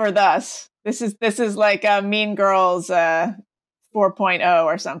was ever thus. This is like Mean Girls 4.0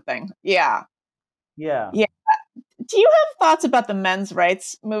 or something. Yeah. Yeah. Yeah. Do you have thoughts about the men's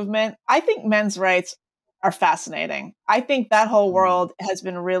rights movement? I think men's rights are fascinating. I think that whole world has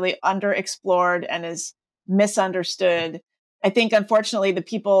been really underexplored and is misunderstood. I think, unfortunately, the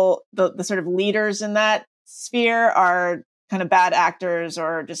people, the sort of leaders in that sphere are kind of bad actors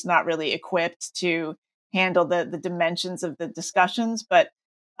or just not really equipped to handle the dimensions of the discussions. But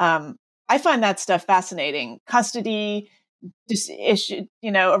I find that stuff fascinating. Custody,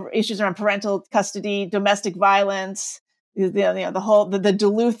 issues around parental custody, domestic violence, the whole the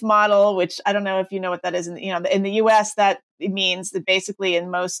Duluth model, which I don't know if you know what that is. In the U.S., that it means that basically in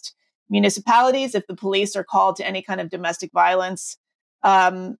most municipalities, if the police are called to any kind of domestic violence,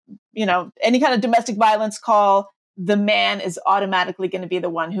 any kind of domestic violence call, the man is automatically going to be the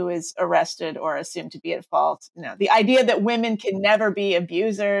one who is arrested or assumed to be at fault. The idea that women can never be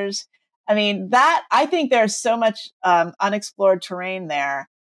abusers. I mean, I think there's so much unexplored terrain there.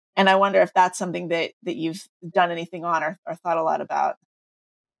 And I wonder if that's something that you've done anything on or thought a lot about.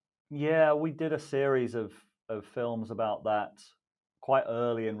 Yeah, we did a series of films about that quite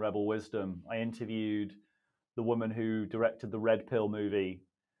early in Rebel Wisdom. I interviewed the woman who directed the Red Pill movie.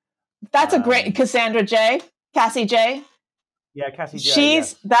 That's a great Cassie J. Yeah, Cassie J.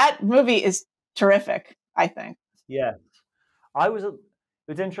 Yes. That movie is terrific, I think. Yeah.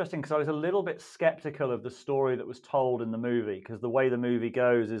 It's interesting because I was a little bit skeptical of the story that was told in the movie, because the way the movie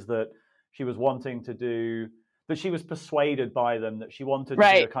goes is that she was she was persuaded by them, that she wanted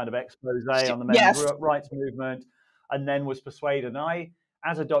to do a kind of expose on the men's rights movement, and then was persuaded. And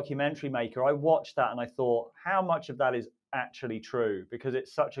as a documentary maker, I watched that and I thought, how much of that is actually true? Because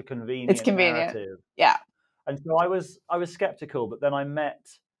it's such a convenient narrative. Yeah. And so I was skeptical, but then I met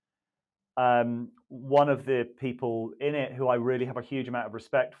one of the people in it who I really have a huge amount of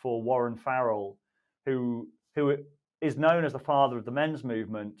respect for, Warren Farrell, who is known as the father of the men's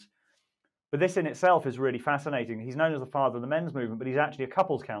movement. But this in itself is really fascinating. He's known as the father of the men's movement, but he's actually a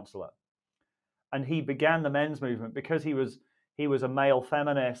couples counselor. And he began the men's movement because he was a male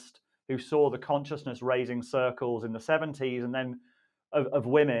feminist who saw the consciousness raising circles in the 70s and then of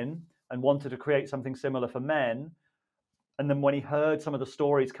women, and wanted to create something similar for men. And then when he heard some of the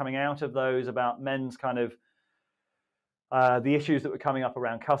stories coming out of those about men's kind of the issues that were coming up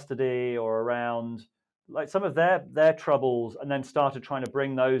around custody or around like some of their troubles, and then started trying to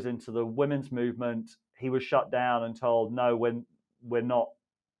bring those into the women's movement, he was shut down and told, no, we're not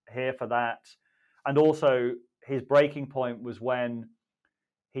here for that. And also his breaking point was when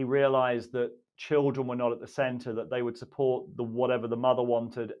he realized that children were not at the center, that they would support whatever the mother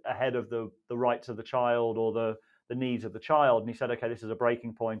wanted ahead of the rights of the child or the needs of the child. And he said, okay, this is a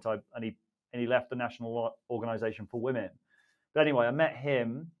breaking point. And he left the National Organization for Women. But anyway, I met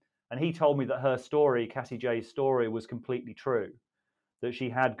him, and he told me that her story, Cassie J's story, was completely true. That she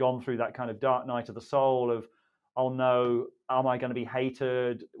had gone through that kind of dark night of the soul of, oh no, am I going to be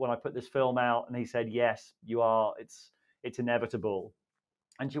hated when I put this film out? And he said, yes, you are. It's inevitable.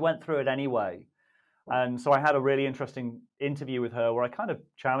 And she went through it anyway. And so I had a really interesting interview with her where I kind of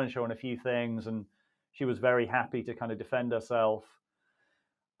challenged her on a few things, and she was very happy to kind of defend herself.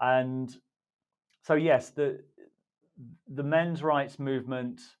 And so, yes, the men's rights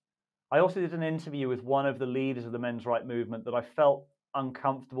movement, I also did an interview with one of the leaders of the men's rights movement that I felt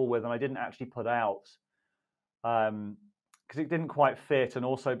uncomfortable with, and I didn't actually put out because it didn't quite fit, and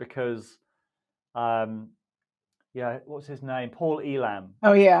also because what's his name? Paul Elam.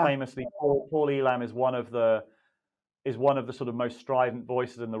 Oh yeah. Famously, Paul Elam is one of the sort of most strident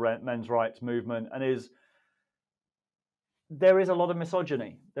voices in the men's rights movement, and there is a lot of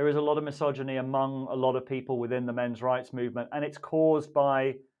misogyny. There is a lot of misogyny among a lot of people within the men's rights movement, and it's caused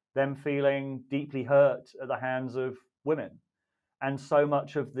by them feeling deeply hurt at the hands of women. And so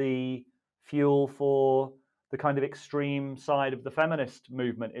much of the fuel for the kind of extreme side of the feminist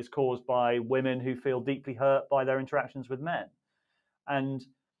movement is caused by women who feel deeply hurt by their interactions with men. And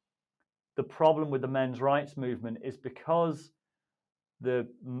the problem with the men's rights movement is because the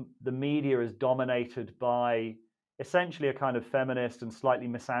media is dominated by essentially a kind of feminist and slightly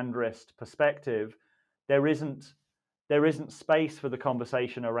misandrist perspective, there isn't space for the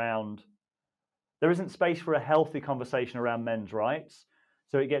conversation around, there isn't space for a healthy conversation around men's rights.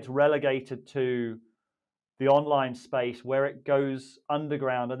 So it gets relegated to the online space where it goes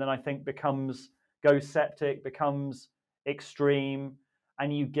underground, and then I think goes septic, becomes extreme,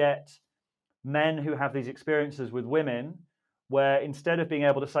 and you get men who have these experiences with women where instead of being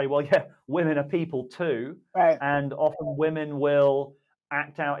able to say, well, yeah, women are people too, right, and often women will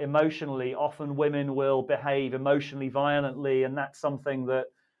act out emotionally, often women will behave emotionally violently, and that's something that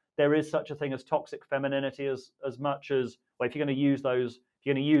there is such a thing as toxic femininity as much as, well, if you're going to use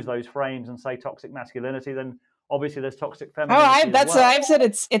those frames and say toxic masculinity, then obviously there's toxic Oh, femininity as well. I've said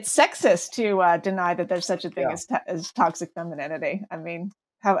it's sexist to deny that there's such a thing as toxic femininity. I mean,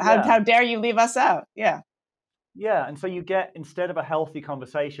 how dare you leave us out? Yeah. Yeah, and so you get, instead of a healthy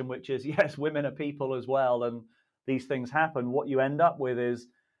conversation, which is, yes, women are people as well, and these things happen, what you end up with is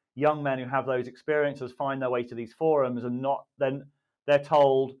young men who have those experiences find their way to these forums, and then they're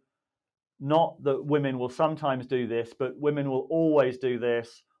told not that women will sometimes do this, but women will always do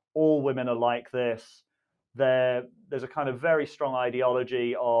this. All women are like this. There's a kind of very strong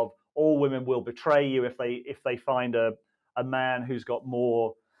ideology of all women will betray you if they find a man who's got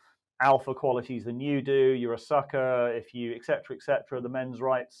more alpha qualities than you do. You're a sucker if you, etc., the men's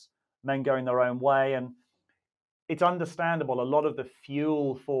rights, men going their own way. And it's understandable. A lot of the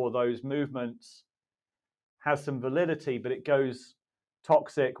fuel for those movements has some validity, but it goes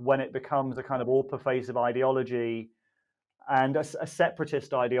toxic when it becomes a kind of all-pervasive ideology and a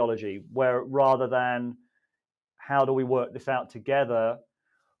separatist ideology, where rather than how do we work this out together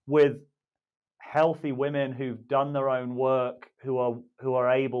with healthy women who've done their own work, who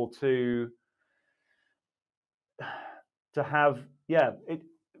are able to have,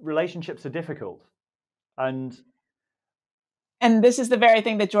 relationships are difficult. And this is the very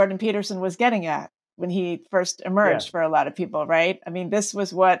thing that Jordan Peterson was getting at when he first emerged for a lot of people, right? I mean, this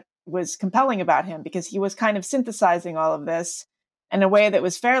was what was compelling about him, because he was kind of synthesizing all of this in a way that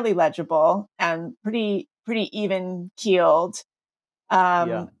was fairly legible and pretty even keeled.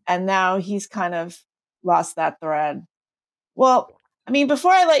 And now he's kind of lost that thread. Well, I mean,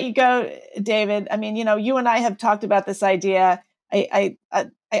 before I let you go, David, I mean, you and I have talked about this idea. I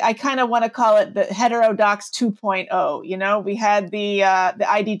kind of want to call it the Heterodox 2.0. We had the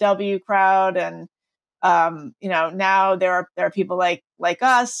IDW crowd, and now there are people like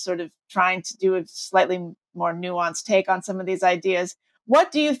us sort of trying to do a slightly more nuanced take on some of these ideas.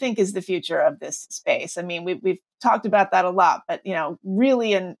 What do you think is the future of this space? I mean, we've talked about that a lot, but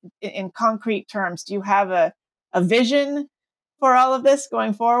really in concrete terms, do you have a vision for all of this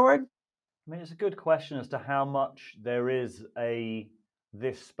going forward? I mean, it's a good question as to how much there is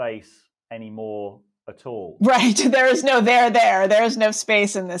this space anymore at all. Right. There is no there. There is no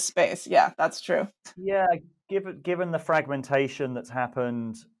space in this space. Yeah, that's true. Yeah, given the fragmentation that's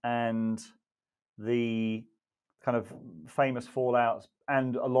happened and the kind of famous fallouts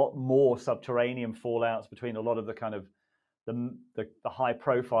and a lot more subterranean fallouts between a lot of the kind of the high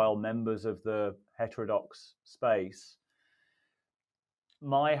profile members of the heterodox space,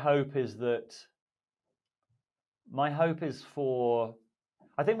 I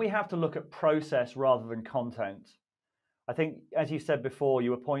think we have to look at process rather than content. I think, as you said before, you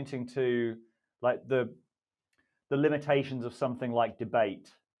were pointing to like the limitations of something like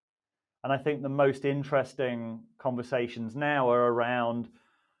debate. And I think the most interesting conversations now are around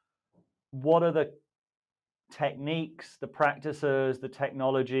what are the techniques, the practices, the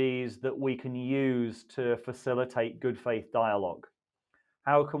technologies that we can use to facilitate good faith dialogue.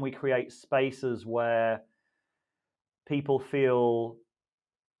 How can we create spaces where people feel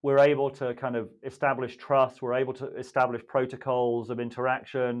we're able to kind of establish trust, we're able to establish protocols of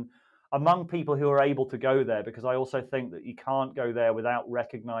interaction among people who are able to go there? Because I also think that you can't go there without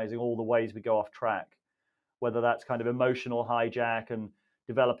recognizing all the ways we go off track, whether that's kind of emotional hijack and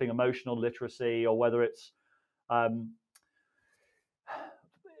developing emotional literacy, or whether it's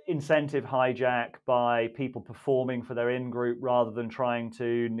incentive hijack by people performing for their in-group rather than trying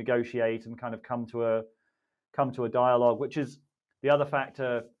to negotiate and kind of come to a dialogue, which is the other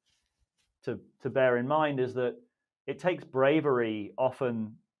factor to bear in mind, is that it takes bravery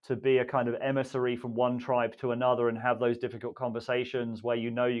often to be a kind of emissary from one tribe to another and have those difficult conversations where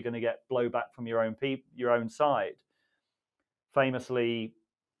you're going to get blowback from your own side. Famously,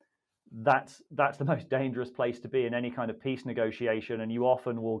 that's the most dangerous place to be in any kind of peace negotiation, and you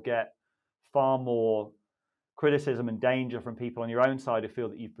often will get far more criticism and danger from people on your own side who feel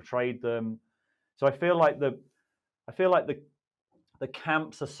that you've betrayed them. So I feel like the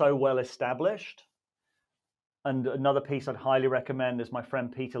camps are so well established. And another piece I'd highly recommend is my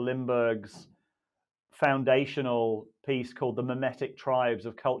friend Peter Lindbergh's foundational piece called The Mimetic Tribes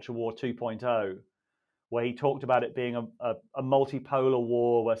of Culture War 2.0, where he talked about it being a multipolar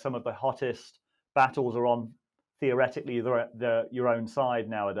war where some of the hottest battles are on, theoretically, your own side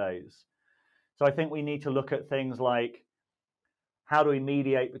nowadays. So I think we need to look at things like, how do we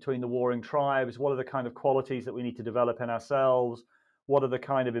mediate between the warring tribes? What are the kind of qualities that we need to develop in ourselves? What are the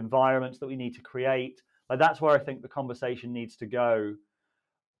kind of environments that we need to create? Like, that's where I think the conversation needs to go.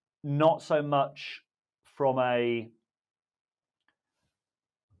 Not so much from a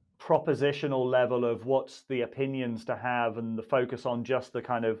propositional level of what's the opinions to have and the focus on just the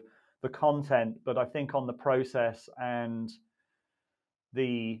kind of the content, but I think on the process and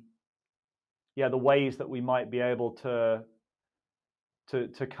the ways that we might be able to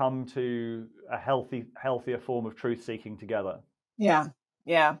come to a healthier form of truth seeking together. Yeah.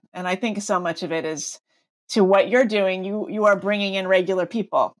 Yeah. And I think so much of it is to what you're doing. You are bringing in regular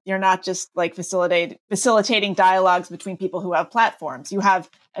people. You're not just like facilitating dialogues between people who have platforms. You have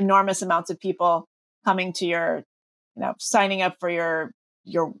enormous amounts of people coming to your, signing up for your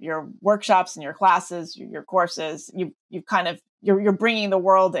workshops and your classes, your courses. You're bringing the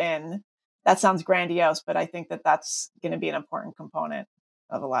world in. That sounds grandiose, but I think that that's going to be an important component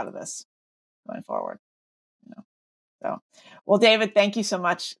of a lot of this going forward. So, well, David, thank you so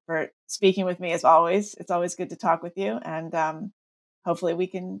much for speaking with me as always. It's always good to talk with you, and hopefully we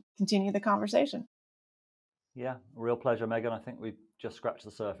can continue the conversation. Yeah, real pleasure, Meghan. I think we've just scratched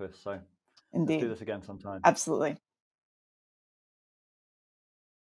the surface. So Indeed. let's do this again sometime. Absolutely.